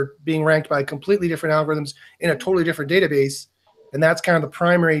sites are being ranked by completely different algorithms in a totally different database. And that's kind of the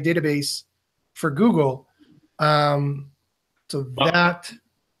primary database for Google. Another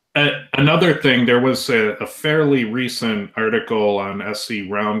thing, there was a fairly recent article on SE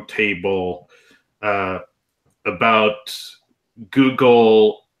Roundtable about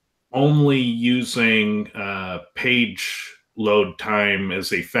Google only using page load time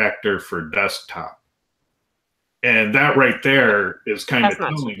as a factor for desktop. And that right there is kind of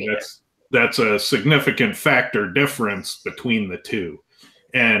telling. That's a significant factor difference between the two.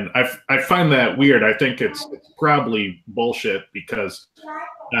 And I find that weird. I think it's probably bullshit, because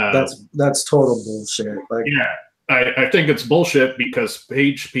that's total bullshit. Like, yeah, I think it's bullshit because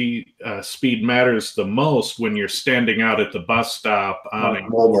page speed matters the most when you're standing out at the bus stop on a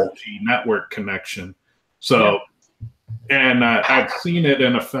 4G network connection. So, and I've seen it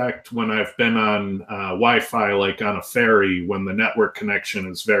in effect when I've been on Wi-Fi, like on a ferry, when the network connection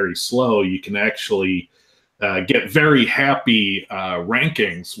is very slow. You can actually get very happy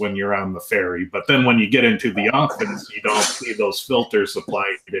rankings when you're on the ferry. But then when you get into the office, you don't see those filters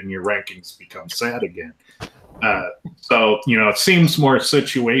applied, and your rankings become sad again. So, it seems more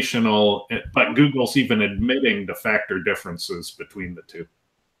situational, but Google's even admitting the factor differences between the two.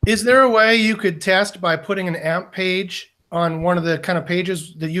 Is there a way you could test by putting an AMP page on one of the kind of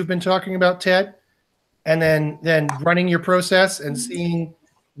pages that you've been talking about, Ted, and then running your process and seeing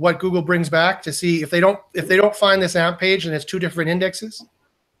what Google brings back to see if they don't find this AMP page and it's two different indexes?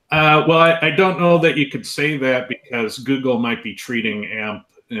 Well, I don't know that you could say that, because Google might be treating AMP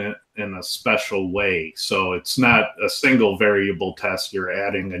in a special way. So it's not a single variable test. You're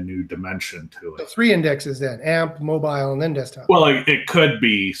adding a new dimension to it. So 3 indexes then: AMP, mobile, and then desktop. Well, it could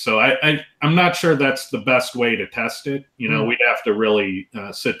be. So I'm not sure that's the best way to test it. We'd have to really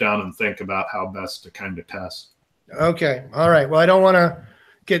sit down and think about how best to kind of test. Okay. All right. Well, I don't want to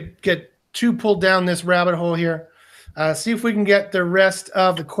get too pulled down this rabbit hole here. See if we can get the rest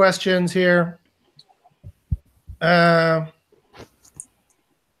of the questions here.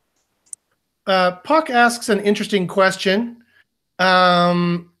 Puck asks an interesting question.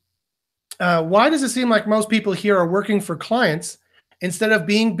 Why does it seem like most people here are working for clients instead of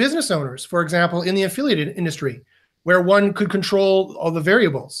being business owners, for example, in the affiliate industry, where one could control all the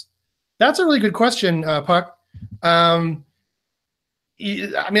variables? That's a really good question, Puck. That's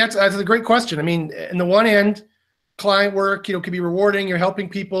a great question. In the one end, client work, can be rewarding. You're helping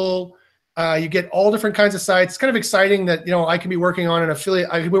people. You get all different kinds of sites. It's kind of exciting that, I can be working on an affiliate.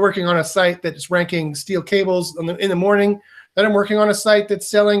 I could be working on a site that's ranking steel cables in the morning. Then I'm working on a site that's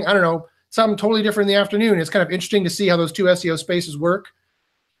selling, I don't know, something totally different in the afternoon. It's kind of interesting to see how those two SEO spaces work.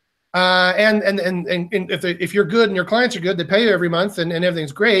 And if you're good and your clients are good, they pay you every month and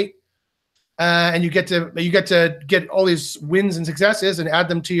everything's great. And you get to get all these wins and successes and add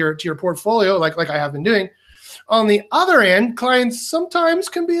them to your portfolio, like I have been doing. On the other end, clients sometimes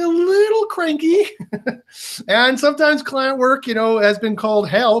can be a little cranky, and sometimes client work, has been called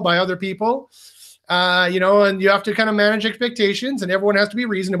hell by other people, and you have to kind of manage expectations, and everyone has to be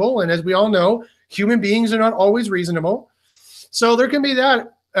reasonable. And as we all know, Human beings are not always reasonable. So there can be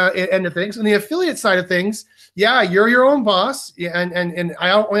that end of things. And the affiliate side of things, yeah, you're your own boss. And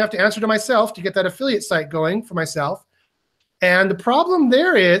I only have to answer to myself to get that affiliate site going for myself. And the problem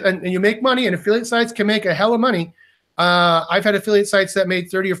there is, and you make money, and affiliate sites can make a hell of money. I've had affiliate sites that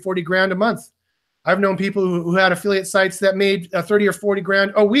made 30 or 40 grand a month. I've known people who had affiliate sites that made 30 or 40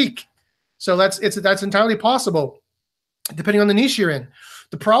 grand a week. So that's entirely possible, depending on the niche you're in.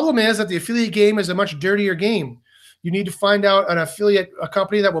 The problem is that the affiliate game is a much dirtier game. You need to find out a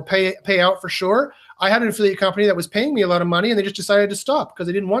company that will pay out for sure. I had an affiliate company that was paying me a lot of money, and they just decided to stop because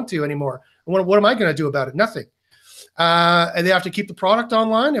they didn't want to anymore. And what am I going to do about it? Nothing. And they have to keep the product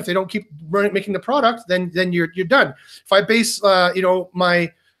online. If they don't keep making the product, then you're done. If I base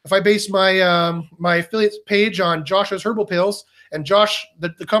my affiliate page on Josh's Herbal Pills, and Josh, the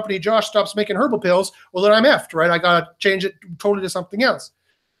company Josh stops making herbal pills, well, then I'm effed, right? I got to change it totally to something else.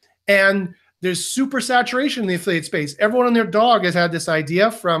 And there's super saturation in the affiliate space. Everyone and their dog has had this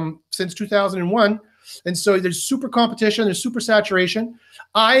idea since 2001. And so there's super competition, there's super saturation.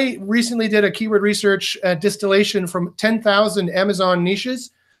 I recently did a keyword research distillation from 10,000 Amazon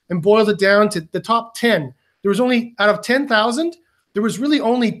niches and boiled it down to the top 10. There was only, out of 10,000, there was really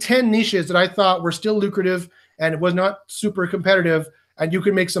only 10 niches that I thought were still lucrative and it was not super competitive and you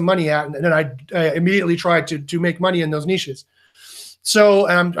could make some money at. And then I immediately tried to make money in those niches. So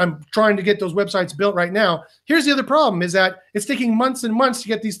I'm trying to get those websites built right now. Here's the other problem is that it's taking months and months to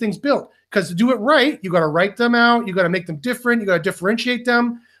get these things built, because to do it right, you got to write them out. You got to make them different. You got to differentiate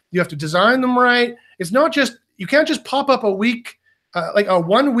them. You have to design them right. It's not just, you can't just pop up a week, like a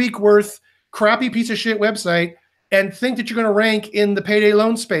 1 week worth crappy piece of shit website and think that you're going to rank in the payday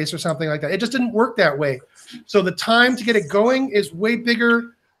loan space or something like that. It just didn't work that way. So the time to get it going is way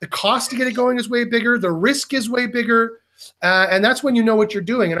bigger. The cost to get it going is way bigger. The risk is way bigger. And that's when you know what you're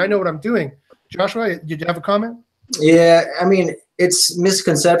doing. And I know what I'm doing. Joshua, did you have a comment? Yeah, I mean, it's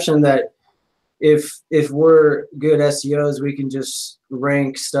misconception that if we're good SEOs, we can just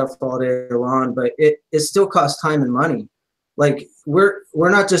rank stuff all day long, but it still costs time and money. Like we're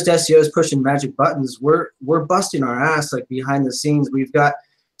not just SEOs pushing magic buttons. We're busting our ass like behind the scenes. We've got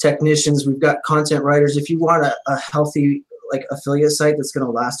technicians, we've got content writers. If you want a healthy like affiliate site that's going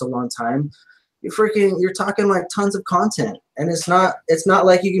to last a long time, you're talking like tons of content, and it's not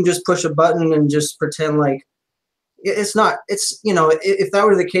like you can just push a button and just pretend like it's not. It's, you know, if that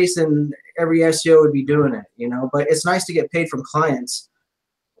were the case, then every SEO would be doing it, you know. But it's nice to get paid from clients,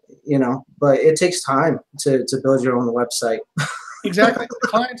 you know. But it takes time to build your own website. Exactly. The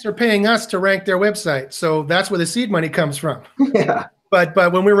clients are paying us to rank their website, so that's where the seed money comes from. Yeah. But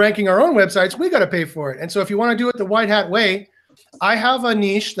when we're ranking our own websites, we got to pay for it. And so if you want to do it the white hat way, I have a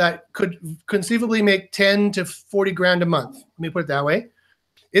niche that could conceivably make 10 to 40 grand a month. Let me put it that way.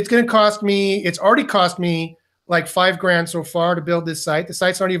 It's going to cost me, it's already cost me like 5 grand so far to build this site. The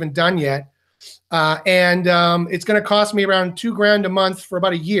site's not even done yet. And it's going to cost me around 2 grand a month for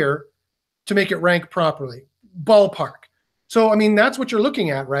about a year to make it rank properly. Ballpark. So, I mean, that's what you're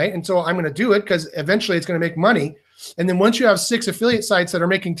looking at, right? And so I'm going to do it because eventually it's going to make money. And then once you have 6 affiliate sites that are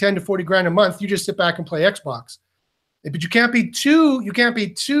making 10 to 40 grand a month, you just sit back and play Xbox. But you can't rest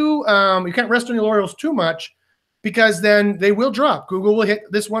on your laurels too much, because then they will drop. Google will hit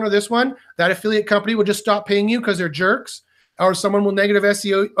this one or this one. That affiliate company will just stop paying you because they're jerks, or someone will negative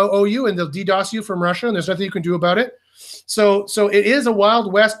SEO you and they'll DDoS you from Russia, and there's nothing you can do about it. So it is a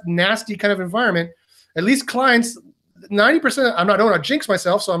Wild West, nasty kind of environment. At least clients, 90%, I don't want to jinx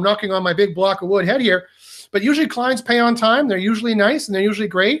myself, so I'm knocking on my big block of wood head here, but usually clients pay on time. They're usually nice and they're usually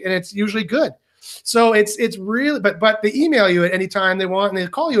great, and it's usually good. So it's really, but they email you at any time they want, and they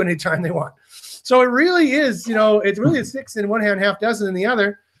call you anytime they want. So it really is, you know, it's really a 6 in one hand, half dozen in the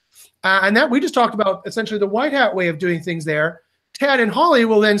other. And that we just talked about essentially the white hat way of doing things there. Ted and Holly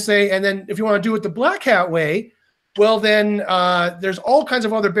will then say, and then if you want to do it the black hat way, well, then there's all kinds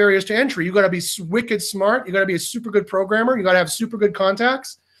of other barriers to entry. You got to be wicked smart. You got to be a super good programmer. You got to have super good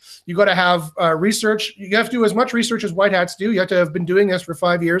contacts. You got to have research. You have to do as much research as white hats do. You have to have been doing this for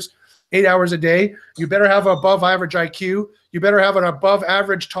 5 years. 8 hours a day. You better have above average IQ. You better have an above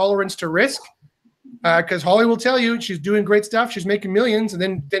average tolerance to risk, because Holly will tell you she's doing great stuff. She's making millions, and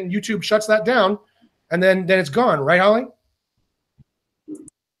then YouTube shuts that down, and then it's gone. Right, Holly?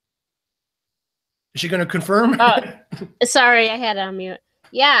 Is she going to confirm? Sorry, I had on mute.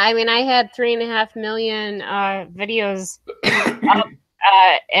 Yeah, I mean, I had 3.5 million videos up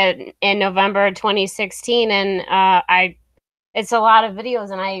in November 2016, and it's a lot of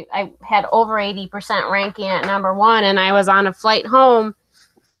videos, and I had over 80% ranking at #1, and I was on a flight home,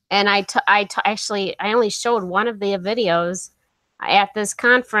 and I only showed one of the videos at this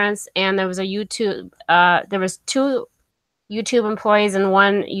conference, and there was a YouTube. There was 2 YouTube employees and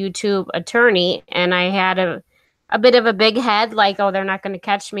 1 YouTube attorney, and I had a bit of a big head, like, oh, they're not going to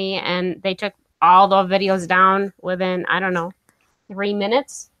catch me, and they took all the videos down within, I don't know, 3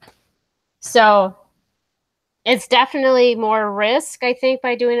 minutes. So it's definitely more risk, I think,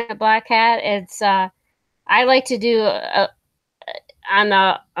 by doing it at Black Hat. It's I like to do on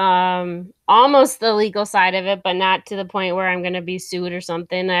the almost the legal side of it, but not to the point where I'm going to be sued or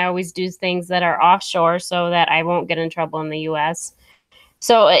something. I always do things that are offshore so that I won't get in trouble in the U.S.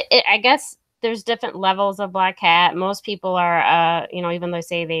 So I guess there's different levels of Black Hat. Most people are, even though they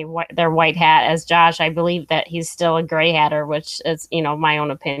say they're white hat, as Josh, I believe that he's still a gray hatter, which is, my own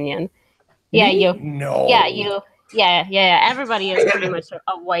opinion. Yeah, you. No. Yeah, you. Yeah. Everybody is pretty much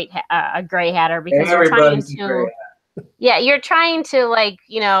a gray hatter because Everybody's you're a trying gray to. Yeah, you're trying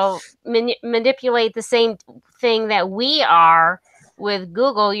to manipulate the same thing that we are with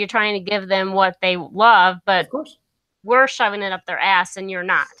Google. You're trying to give them what they love, but Of course. we're shoving it up their ass, and you're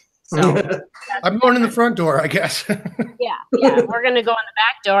not. So I'm going in the front door, I guess. yeah, we're gonna go in the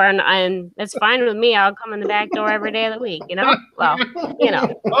back door, and it's fine with me. I'll come in the back door every day of the week. Well,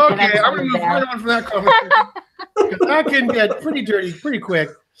 Okay, I'm going to move right on from that conversation. 'Cause that can get pretty dirty pretty quick.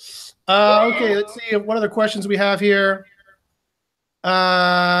 Okay, let's see what other questions we have here.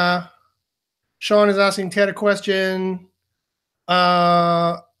 Sean is asking Ted a question.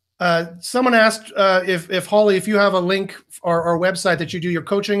 Someone asked if Holly, if you have a link or website that you do your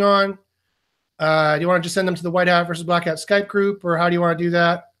coaching on, do you want to just send them to the White Hat versus Black Hat Skype group, or how do you want to do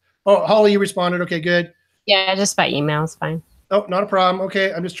that? Oh, Holly, you responded. Okay, good. Yeah, just by email is fine. Oh, not a problem.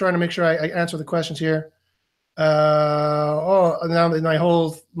 Okay, I'm just trying to make sure I answer the questions here. Now my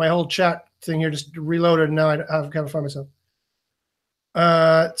whole chat thing here just reloaded, and now I can't find myself.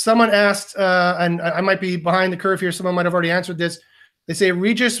 Someone asked, and I might be behind the curve here. Someone might have already answered this. They say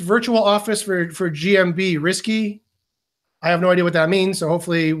Regis virtual office for GMB risky. I have no idea what that means, so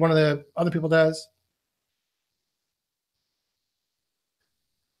hopefully one of the other people does.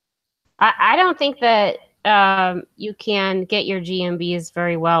 I don't think that you can get your GMBs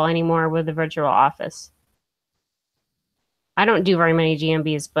very well anymore with the virtual office. I don't do very many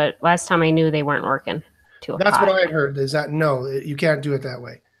GMBs, but last time I knew they weren't working too hot. That's what I had heard, is that no, you can't do it that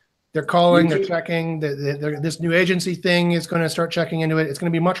way. They're calling, they're checking. This new agency thing is going to start checking into it. It's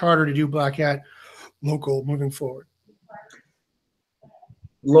going to be much harder to do Black Hat local moving forward.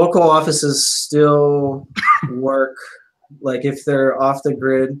 Local offices still work. Like if they're off the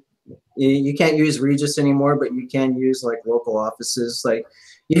grid, you can't use Regis anymore, but you can use like local offices. Like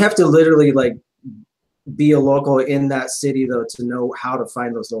you have to literally like be a local in that city though to know how to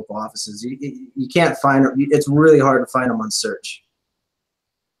find those local offices. You can't find them. It's really hard to find them on search.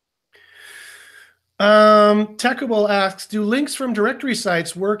 Techable asks, do links from directory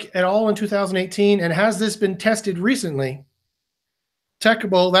sites work at all in 2018, and has this been tested recently?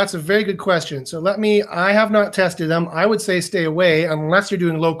 Techable, that's a very good question. So I have not tested them. I would say stay away unless you're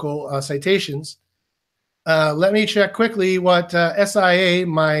doing local citations. Let me check quickly what SIA,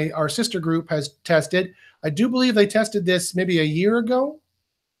 our sister group, has tested. I do believe they tested this maybe a year ago.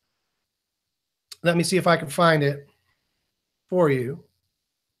 Let me see if I can find it for you.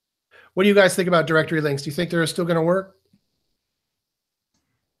 What do you guys think about directory links? Do you think they're still going to work?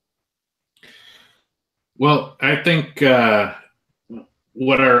 Well, I think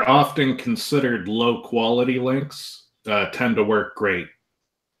what are often considered low quality links tend to work great.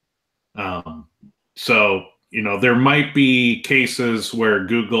 So, there might be cases where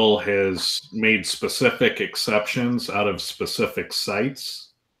Google has made specific exceptions out of specific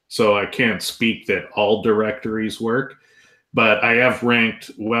sites. So I can't speak that all directories work, but I have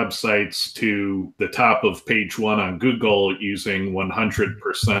ranked websites to the top of page 1 on Google using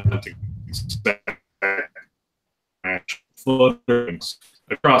 100% match footings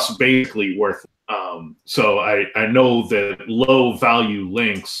across basically worth. So I know that low value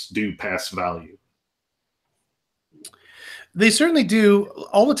links do pass value. They certainly do.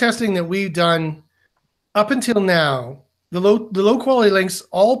 All the testing that we've done up until now, the low quality links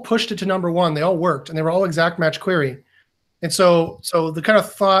all pushed it to number 1. They all worked, and they were all exact match query. And so the kind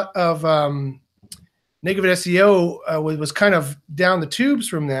of thought of negative SEO was kind of down the tubes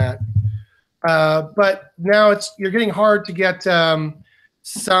from that. But now you're getting hard to get some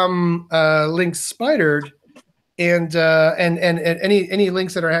links spidered, and any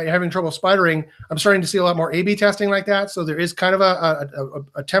links that are having trouble spidering, I'm starting to see a lot more A/B testing like that. So there is kind of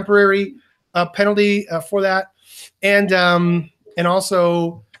a temporary penalty for that, and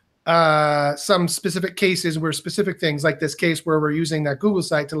also some specific cases where specific things like this case where we're using that Google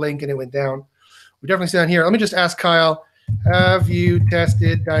site to link and it went down. We definitely see that here. Let me just ask Kyle, Have you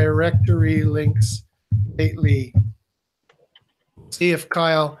tested directory links lately? See if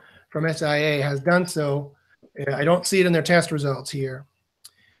Kyle from SIA has done so. I don't see it in their test results here.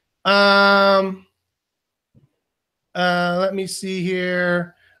 Let me see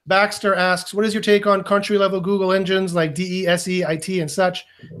here. Baxter asks, what is your take on country level Google engines like DE, SE, IT, and such?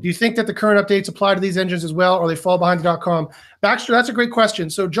 Do you think that the current updates apply to these engines as well, or they fall behind the .com? Baxter, that's a great question.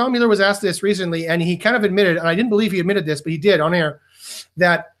 So John Mueller was asked this recently, and he kind of admitted, and I didn't believe he admitted this, but he did on air,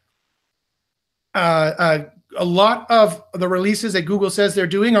 that a lot of the releases that Google says they're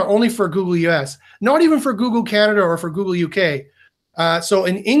doing are only for Google US, not even for Google Canada or for Google UK. So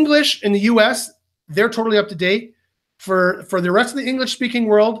in English in the US, they're totally up to date. For the rest of the English-speaking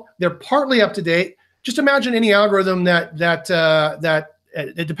world, they're partly up to date. Just imagine any algorithm that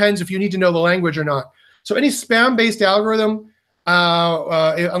it depends if you need to know the language or not. So any spam-based algorithm,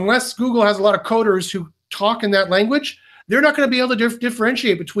 unless Google has a lot of coders who talk in that language, they're not going to be able to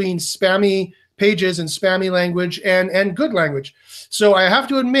differentiate between spammy pages and spammy language and good language. So I have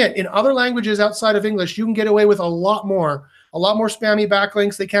to admit, in other languages outside of English, you can get away with a lot more spammy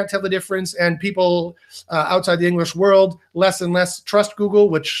backlinks. They can't tell the difference, and people outside the English world less and less trust Google,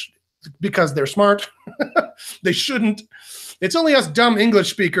 which because they're smart, they shouldn't. It's only us dumb English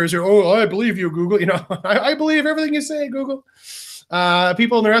speakers who, oh, I believe you, Google. You know, I believe everything you say, Google.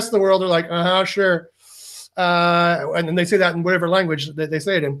 People in the rest of the world are like, sure. And then they say that in whatever language that they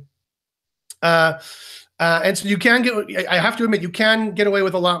say it in. And so you can I have to admit, you can get away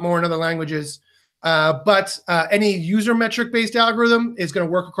with a lot more in other languages. But any user metric based algorithm is going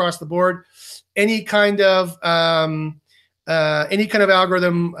to work across the board. Any kind of algorithm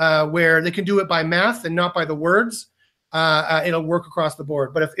where they can do it by math and not by the words, it'll work across the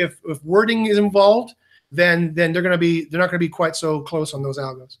board. But if wording is involved, then they're not going to be quite so close on those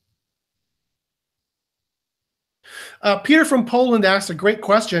algos. Peter from Poland asked a great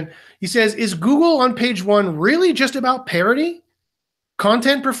question. He says, is Google on page 1 really just about parity?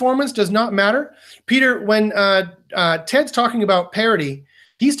 Content performance does not matter? Peter, when Ted's talking about parity,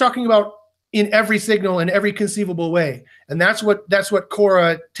 he's talking about in every signal in every conceivable way. And that's what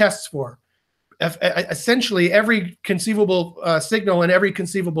Quora tests for. Essentially every conceivable signal in every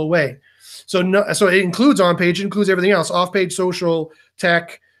conceivable way. So it includes on-page, includes everything else, off-page, social,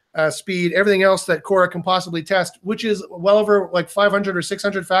 tech, speed, everything else that Quora can possibly test, which is well over like 500 or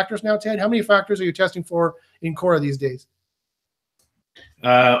 600 factors now, Ted. How many factors are you testing for in Quora these days?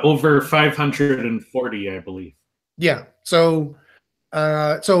 Over 540, I believe. Yeah. So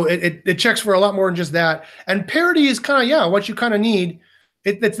it checks for a lot more than just that. And parity is kind of, what you kind of need.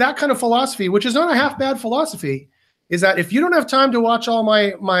 It's that kind of philosophy, which is not a half bad philosophy, is that if you don't have time to watch all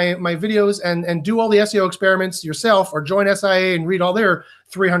my videos and do all the SEO experiments yourself, or join SIA and read all their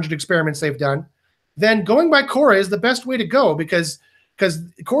 300 experiments they've done, then going by Quora is the best way to go, because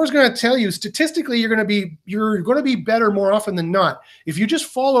Quora is going to tell you statistically you're going to be better more often than not. If you just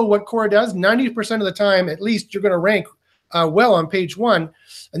follow what Quora does, 90% of the time at least, you're going to rank well on page 1,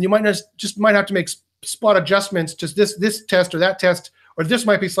 and you might have to make spot adjustments to this test or that test, or this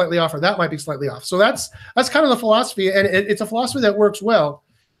might be slightly off or that might be slightly off. So that's kind of the philosophy, and it's a philosophy that works well.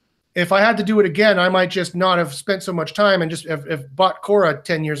 If I had to do it again, I might just not have spent so much time and just have bought Quora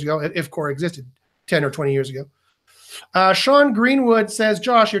 10 years ago, if Quora existed 10 or 20 years ago. Sean Greenwood says,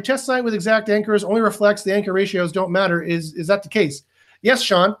 Josh, your test site with exact anchors only reflects the anchor ratios don't matter. Is that the case? Yes,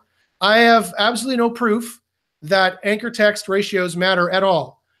 Sean. I have absolutely no proof that anchor text ratios matter at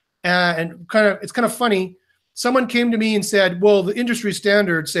all. And it's kind of funny. Someone came to me and said, well, the industry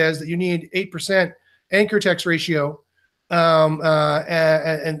standard says that you need 8% anchor text ratio,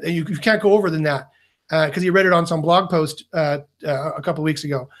 and you can't go over than that, because you read it on some blog post a couple of weeks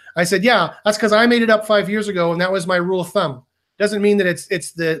ago. I said, yeah, that's because I made it up 5 years ago, and that was my rule of thumb. Doesn't mean that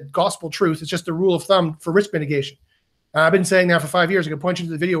it's the gospel truth. It's just the rule of thumb for risk mitigation. I've been saying that for 5 years. I can point you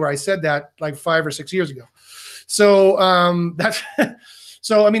to the video where I said that like 5 or 6 years ago. So that's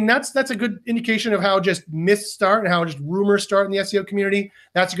so. I mean, that's a good indication of how just myths start and how just rumors start in the SEO community.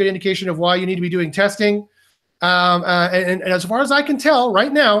 That's a good indication of why you need to be doing testing. And as far as I can tell,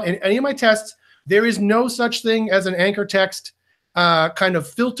 right now in any of my tests, there is no such thing as an anchor text kind of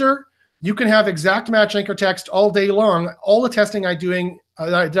filter. You can have exact match anchor text all day long. All the testing I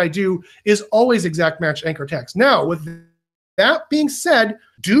do is always exact match anchor text. Now, with that being said,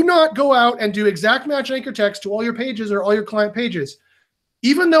 do not go out and do exact match anchor text to all your pages or all your client pages.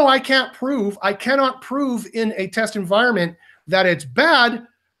 Even though I cannot prove in a test environment that it's bad,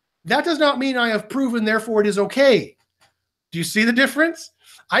 that does not mean I have proven, therefore it is okay. Do you see the difference?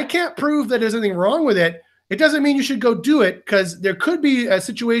 I can't prove that there's anything wrong with it. It doesn't mean you should go do it, because there could be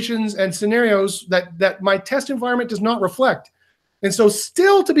situations and scenarios that my test environment does not reflect. And so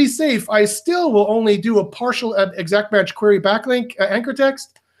still, to be safe, I still will only do a partial exact match query backlink anchor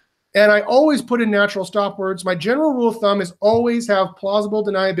text. And I always put in natural stop words. My general rule of thumb is always have plausible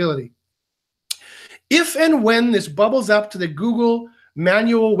deniability. If and when this bubbles up to the Google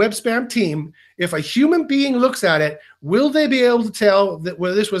manual web spam team, if a human being looks at it, will they be able to tell that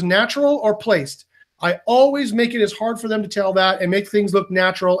whether this was natural or placed? I always make it as hard for them to tell that and make things look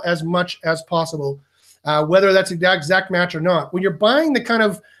natural as much as possible, whether that's an exact match or not. When you're buying the kind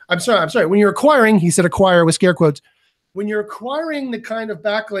of, I'm sorry, when you're acquiring, he said acquire with scare quotes, when you're acquiring the kind of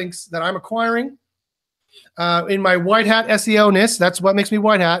backlinks that I'm acquiring in my white hat SEO-ness, that's what makes me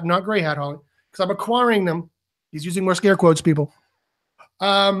white hat, not gray hat, Holly, because I'm acquiring them. He's using more scare quotes, people.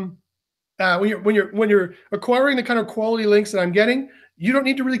 When you're acquiring the kind of quality links that I'm getting, you don't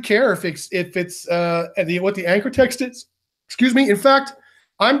need to really care if it's what the anchor text is. Excuse me. In fact,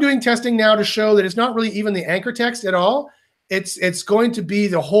 I'm doing testing now to show that it's not really even the anchor text at all. It's going to be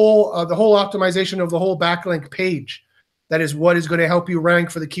the whole optimization of the whole backlink page. That is what is going to help you rank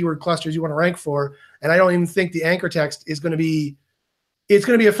for the keyword clusters you want to rank for. And I don't even think the anchor text is going to be, it's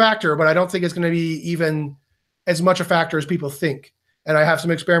going to be a factor, but I don't think it's going to be even as much a factor as people think. And I have some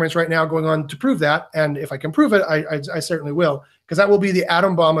experiments right now going on to prove that. And if I can prove it, I certainly will, because that will be the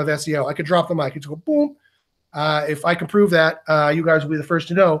atom bomb of SEO. I could drop the mic, it's go boom. If I can prove that, you guys will be the first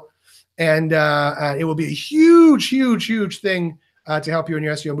to know. And it will be a huge, huge, huge thing to help you in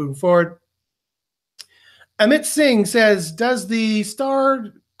your SEO moving forward. Amit Singh says, does the star,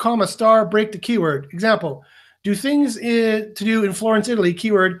 break the keyword? Example, do things to do in Florence, Italy,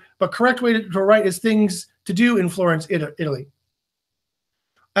 keyword, but correct way to write is things to do in Florence, Italy.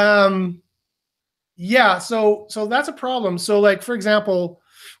 Yeah, so that's a problem. So like, for example,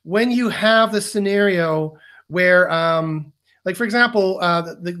 when you have the scenario where, like for example,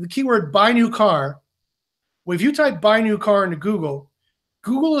 the keyword buy new car, well, if you type buy new car into Google,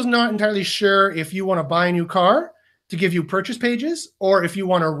 Google is not entirely sure if you want to buy a new car to give you purchase pages, or if you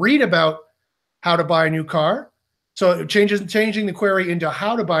want to read about how to buy a new car. So it changing the query into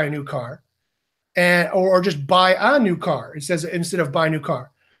how to buy a new car, or just buy a new car. It says instead of buy a new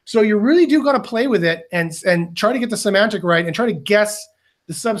car. So you really do got to play with it and try to get the semantic right and try to guess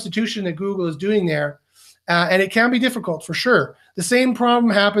the substitution that Google is doing there. And it can be difficult for sure. The same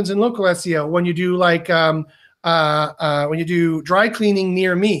problem happens in local SEO when you do like when you do dry cleaning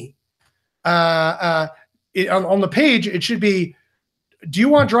near me. On the page, it should be, do you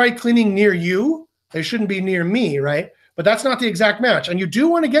want dry cleaning near you? It shouldn't be near me, right? But that's not the exact match. And you do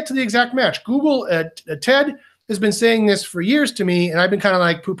want to get to the exact match. Google, Ted has been saying this for years to me, and I've been kind of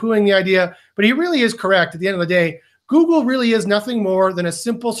like poo-pooing the idea, but he really is correct. At the end of the day, Google really is nothing more than a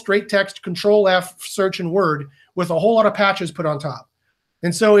simple straight text Control F search in Word with a whole lot of patches put on top.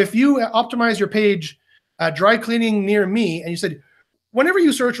 And so if you optimize your page, dry cleaning near me, and you said, whenever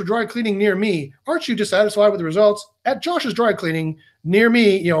you search for dry cleaning near me, aren't you dissatisfied with the results? At Josh's Dry Cleaning near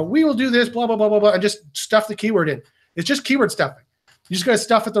me, you know, we will do this, blah, blah, blah, blah, blah, and just stuff the keyword in. It's just keyword stuffing. You just got to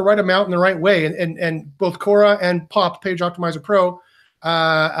stuff it the right amount in the right way. And both Cora and Pop, Page Optimizer Pro,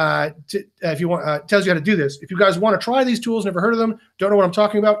 if you want, tells you how to do this. If you guys want to try these tools, never heard of them, don't know what I'm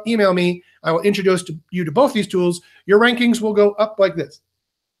talking about, email me. I will introduce you to both these tools. Your rankings will go up like this.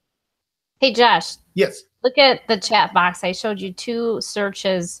 Hey, Josh. Yes. Look at the chat box. I showed you 2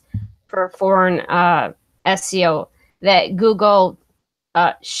 searches for foreign SEO that Google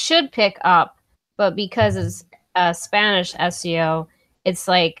should pick up, but because it's Spanish SEO, it's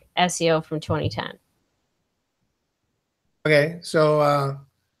like SEO from 2010. Okay, so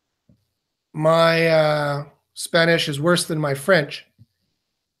my Spanish is worse than my French.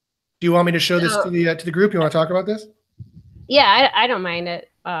 Do you want me to show this to the group? You want to talk about this? Yeah, I don't mind it.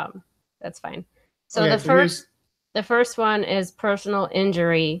 That's fine. So okay, the first one is personal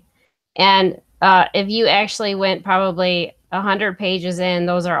injury, and if you actually went probably 100 pages in,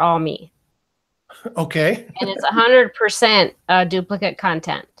 those are all me. Okay. And it's 100% duplicate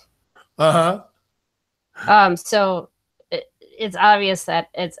content. So it's obvious that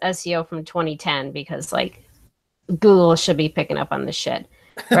it's SEO from 2010 because like Google should be picking up on this shit,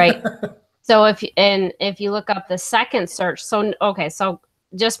 right? So if you look up the second search, so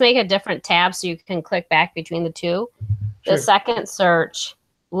just make a different tab so you can click back between the two. Sure. The second search,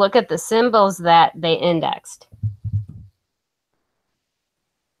 look at the symbols that they indexed.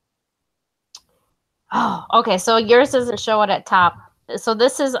 Oh, okay. So yours doesn't show it at top. So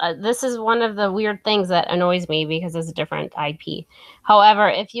this is one of the weird things that annoys me because it's a different IP. However,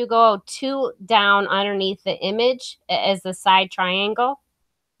 if you go 2 down underneath the image as the side triangle,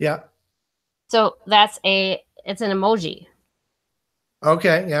 yeah. So it's an emoji.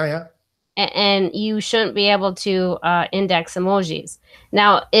 Okay. Yeah. Yeah. And you shouldn't be able to index emojis.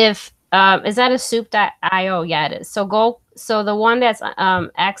 Now, if is that a soup.io? Yeah, it is. So the one that's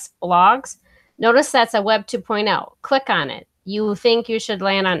X blogs, notice that's a Web 2.0. Click on it. You think you should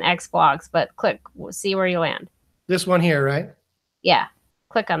land on X blogs, but click, see where you land. This one here, right? Yeah,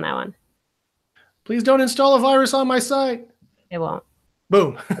 click on that one. Please don't install a virus on my site. It won't.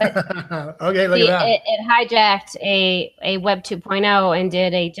 Boom. Okay, look See, at that. it hijacked a Web 2.0 and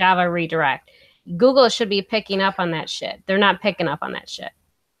did a Java redirect. Google should be picking up on that shit. They're not picking up on that shit.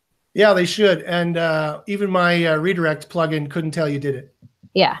 Yeah, they should. And even my redirect plugin couldn't tell you did it.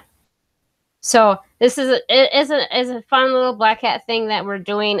 Yeah. So this is a fun little Black Hat thing that we're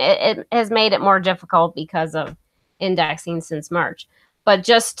doing. It has made it more difficult because of indexing since March. But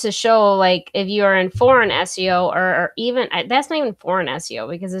just to show, like, if you are in foreign SEO or even that's not even foreign SEO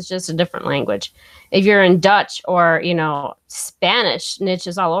because it's just a different language. If you're in Dutch or, Spanish,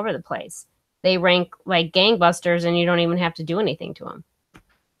 niches all over the place. They rank like gangbusters and you don't even have to do anything to them.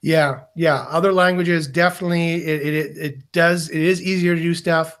 Yeah. Other languages definitely it is easier to do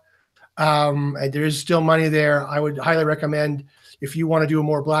stuff. There is still money there. I would highly recommend if you want to do a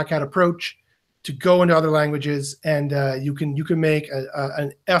more Black Hat approach to go into other languages, and you can make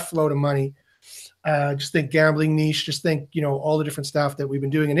an F load of money. Just think gambling niche. Just think all the different stuff that we've been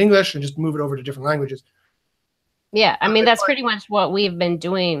doing in English, and just move it over to different languages. Yeah, I mean that's pretty much what we've been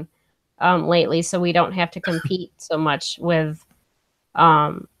doing lately, so we don't have to compete so much with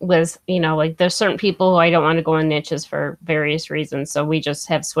like there's certain people who I don't want to go in niches for various reasons, so we just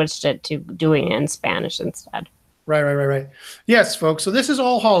have switched it to doing it in Spanish instead. Right. Yes, folks. So this is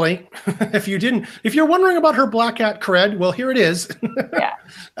all Holly. If you're wondering about her Black Hat cred, well, here it is. Yeah.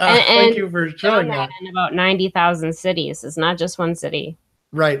 Thank you for showing that. In about 90,000 cities. It's not just one city.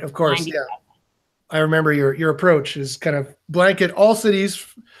 Right. Of course. Yeah. I remember your approach is kind of blanket all cities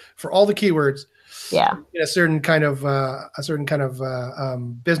for all the keywords. Yeah. In a certain kind of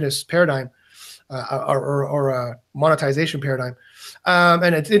business paradigm or a monetization paradigm.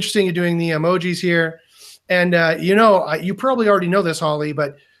 And it's interesting you're doing the emojis here. And, you probably already know this, Holly,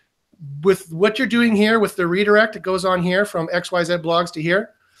 but with what you're doing here with the redirect, it goes on here from XYZ blogs to here.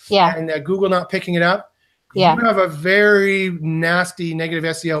 Yeah. And Google not picking it up. Yeah. You have a very nasty negative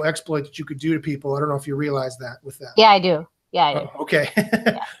SEO exploit that you could do to people. I don't know if you realize that with that. Yeah, I do. Yeah, I do. Oh, okay.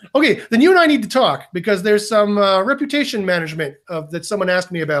 Okay. Then you and I need to talk because there's some reputation management that someone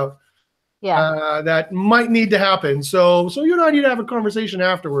asked me about. Yeah. That might need to happen. So you and I need to have a conversation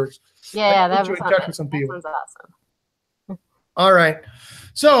afterwards. Yeah, that was some people. That sounds awesome. All right.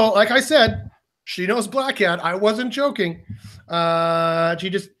 So, like I said, she knows Black Hat. I wasn't joking.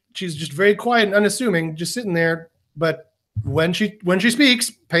 She's just very quiet and unassuming, just sitting there. But when she speaks,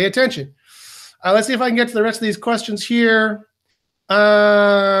 pay attention. Let's see if I can get to the rest of these questions here.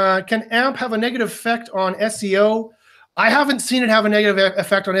 Can AMP have a negative effect on SEO? I haven't seen it have a negative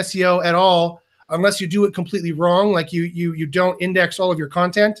effect on SEO at all, unless you do it completely wrong, like you don't index all of your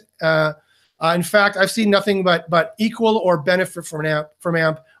content. In fact, I've seen nothing but equal or benefit from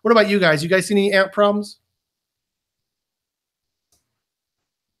AMP. What about you guys? You guys see any AMP problems?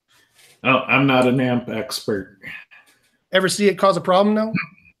 Oh, I'm not an AMP expert. Ever see it cause a problem, though?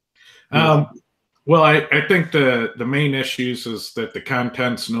 Well, I think the main issues is that the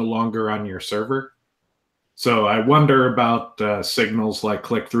content's no longer on your server. So I wonder about signals like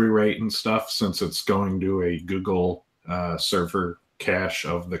click-through rate and stuff, since it's going to a Google server cache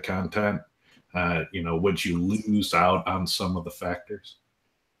of the content. Would you lose out on some of the factors?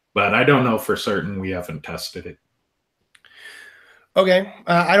 But I don't know for certain. We haven't tested it. Okay.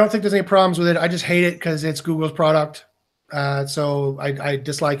 I don't think there's any problems with it. I just hate it because it's Google's product. So I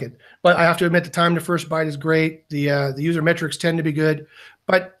dislike it. But I have to admit the time to first byte is great. The user metrics tend to be good.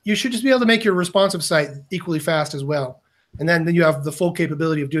 But you should just be able to make your responsive site equally fast as well. And then you have the full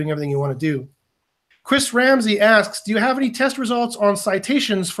capability of doing everything you want to do. Chris Ramsey asks, do you have any test results on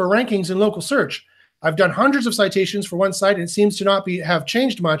citations for rankings in local search? I've done hundreds of citations for one site, and it seems to not have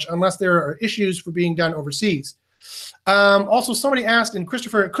changed much unless there are issues for being done overseas. Also, somebody asked, and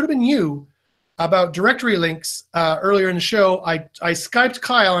Christopher, it could have been you, about directory links earlier in the show. I Skyped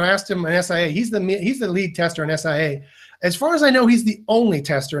Kyle and asked him an SIA. He's the lead tester in SIA. As far as I know, he's the only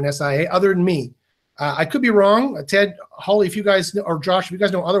tester in SIA other than me. I could be wrong. Ted, Holly, if you guys know, or Josh, if you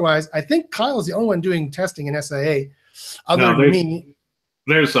guys know otherwise, I think Kyle is the only one doing testing in SIA other than me.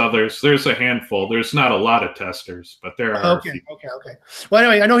 There's others. There's a handful. There's not a lot of testers, but there are. Okay. Well,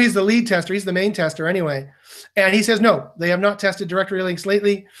 anyway, I know he's the lead tester. He's the main tester anyway. And he says, no, they have not tested directory links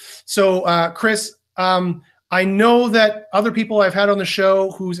lately. So, Chris, I know that other people I've had on the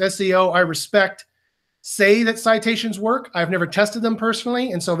show whose SEO I respect say that citations work. I've never tested them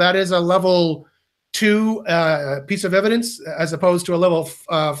personally, and so that is a level 2 piece of evidence as opposed to a level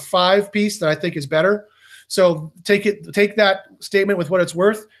 5 piece that I think is better. So take that statement with what it's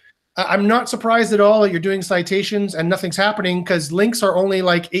worth. I'm not surprised at all that you're doing citations and nothing's happening, because links are only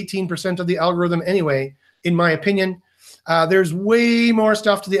like 18% of the algorithm anyway, in my opinion. There's way more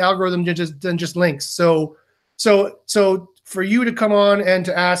stuff to the algorithm than just links. So for you to come on and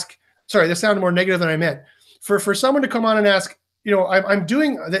to ask, sorry, that sounded more negative than I meant. For someone to come on and ask, I'm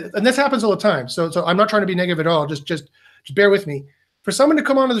doing, and this happens all the time. So I'm not trying to be negative at all. Just bear with me. For someone to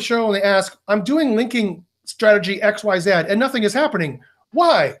come onto the show and they ask, I'm doing linking strategy XYZ and nothing is happening.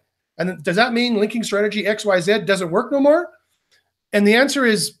 Why? And does that mean linking strategy XYZ doesn't work no more? And the answer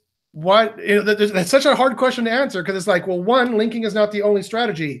is, what? That's such a hard question to answer, because it's like, well, one, linking is not the only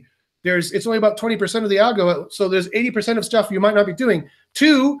strategy. It's only about 20% of the algo, so there's 80% of stuff you might not be doing.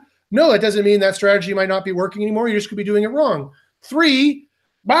 2, no, it doesn't mean that strategy might not be working anymore. You just could be doing it wrong. 3,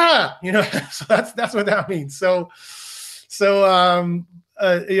 so that's what that means. And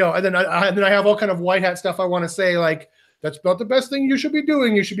then I have all kind of white hat stuff I want to say, like, that's not the best thing you should be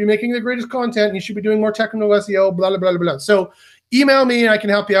doing. You should be making the greatest content, and you should be doing more technical SEO, blah, blah, blah, blah. So email me and I can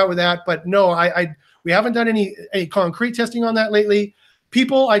help you out with that. But no, we haven't done any concrete testing on that lately.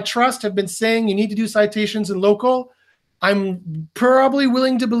 People I trust have been saying you need to do citations in local. I'm probably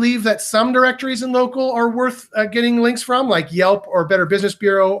willing to believe that some directories in local are worth getting links from, like Yelp or Better Business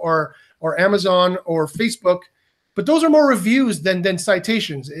Bureau or Amazon or Facebook. But those are more reviews than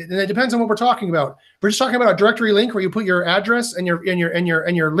citations, and it depends on what we're talking about. We're just talking about a directory link where you put your address and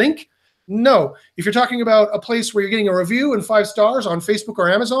your link. No, if you're talking about a place where you're getting a review and 5 stars on Facebook or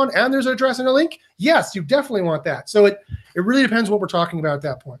Amazon, and there's an address and a link, yes, you definitely want that. So it really depends what we're talking about at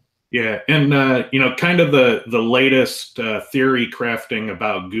that point. Yeah, and kind of the latest theory crafting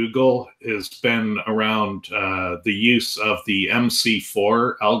about Google has been around the use of the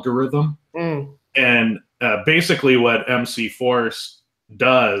MC4 algorithm. And basically what MC4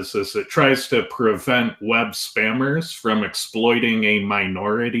 does is it tries to prevent web spammers from exploiting a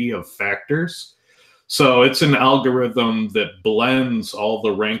minority of factors. So it's an algorithm that blends all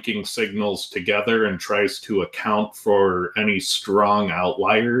the ranking signals together and tries to account for any strong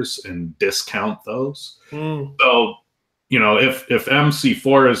outliers and discount those. So, if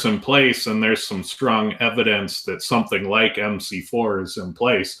MC4 is in place and there's some strong evidence that something like MC4 is in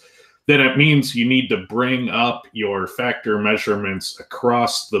place, then it means you need to bring up your factor measurements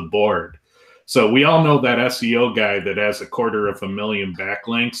across the board. So we all know that SEO guy that has 250,000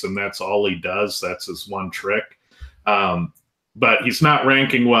 backlinks, and that's all he does. That's his one trick. But he's not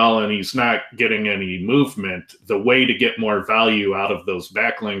ranking well, and he's not getting any movement. The way to get more value out of those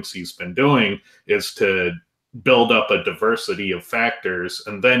backlinks he's been doing is to build up a diversity of factors,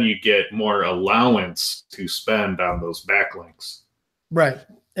 and then you get more allowance to spend on those backlinks. Right.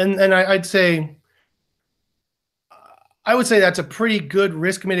 And I would say that's a pretty good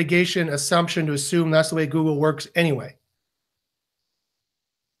risk mitigation assumption to assume that's the way Google works anyway.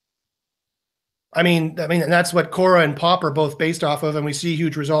 I mean, that's what Quora and Pop are both based off of, and we see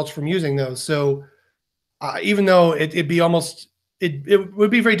huge results from using those. So even though it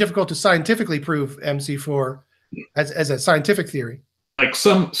would be very difficult to scientifically prove MC4 as a scientific theory. Like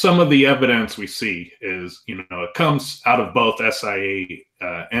some of the evidence we see is, it comes out of both SIA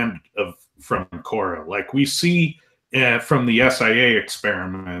and from Quora. Like we see from the SIA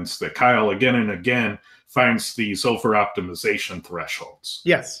experiments that Kyle again and again finds these over-optimization thresholds.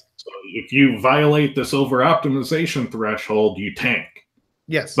 Yes. So if you violate this over-optimization threshold, you tank.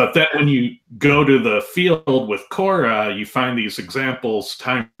 Yes. But then when you go to the field with Quora, you find these examples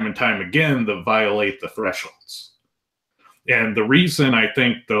time and time again that violate the thresholds. And the reason I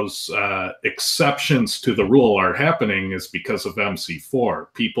think those exceptions to the rule are happening is because of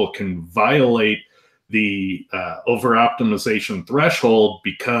MC4. People can violate the over-optimization threshold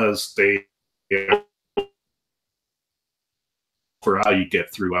because they for how you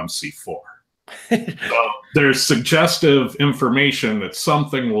get through MC4. So there's suggestive information that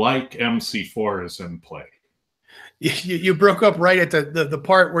something like MC4 is in play. You broke up right at the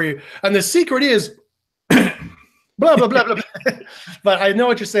part where you, and the secret is blah, blah, blah, blah, blah. But I know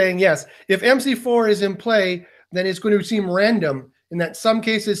what you're saying. Yes. If MC4 is in play, then it's going to seem random in that some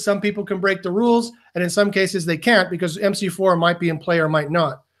cases, some people can break the rules, and in some cases they can't because MC4 might be in play or might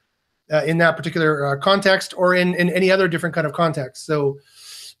not in that particular context or in any other different kind of context. So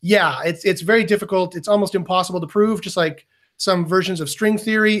yeah, it's very difficult. It's almost impossible to prove, just like some versions of string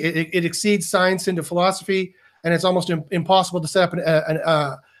theory. It exceeds science into philosophy, and it's almost impossible to set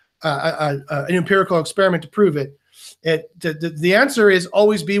up an empirical experiment to prove it. The answer is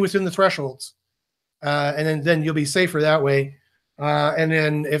always be within the thresholds, and then you'll be safer that way. And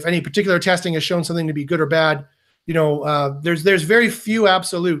then if any particular testing has shown something to be good or bad, there's very few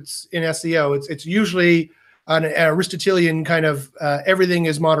absolutes in SEO. It's usually an Aristotelian kind of everything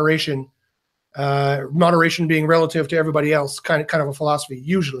is moderation. Moderation being relative to everybody else, kind of a philosophy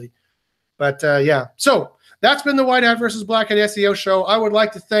usually. But yeah, so that's been the White Hat versus Black Hat SEO show. I would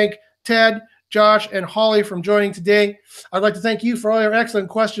like to thank Ted, Josh, and Holly from joining today. I'd like to thank you for all your excellent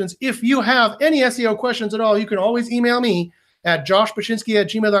questions. If you have any SEO questions at all, you can always email me at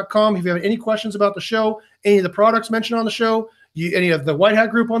joshpashinsky@gmail.com. If you have any questions about the show, any of the products mentioned on the show, any of the White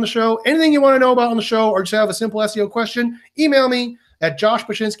Hat group on the show, anything you want to know about on the show, or just have a simple SEO question, email me at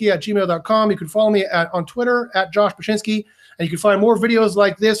joshpashinsky@gmail.com. You can follow me on Twitter at joshpashinsky, and you can find more videos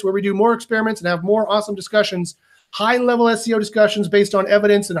like this where we do more experiments and have more awesome discussions, high-level SEO discussions based on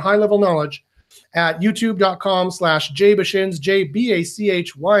evidence and high-level knowledge at youtube.com/jbashins,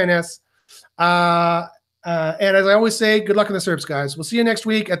 JBACHYNS. And as I always say, good luck in the SERPs, guys. We'll see you next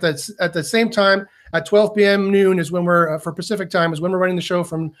week at the same time at 12 p.m. noon is when we're for Pacific time is when we're running the show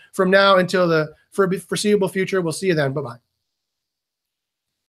from now until the foreseeable future. We'll see you then. Bye-bye.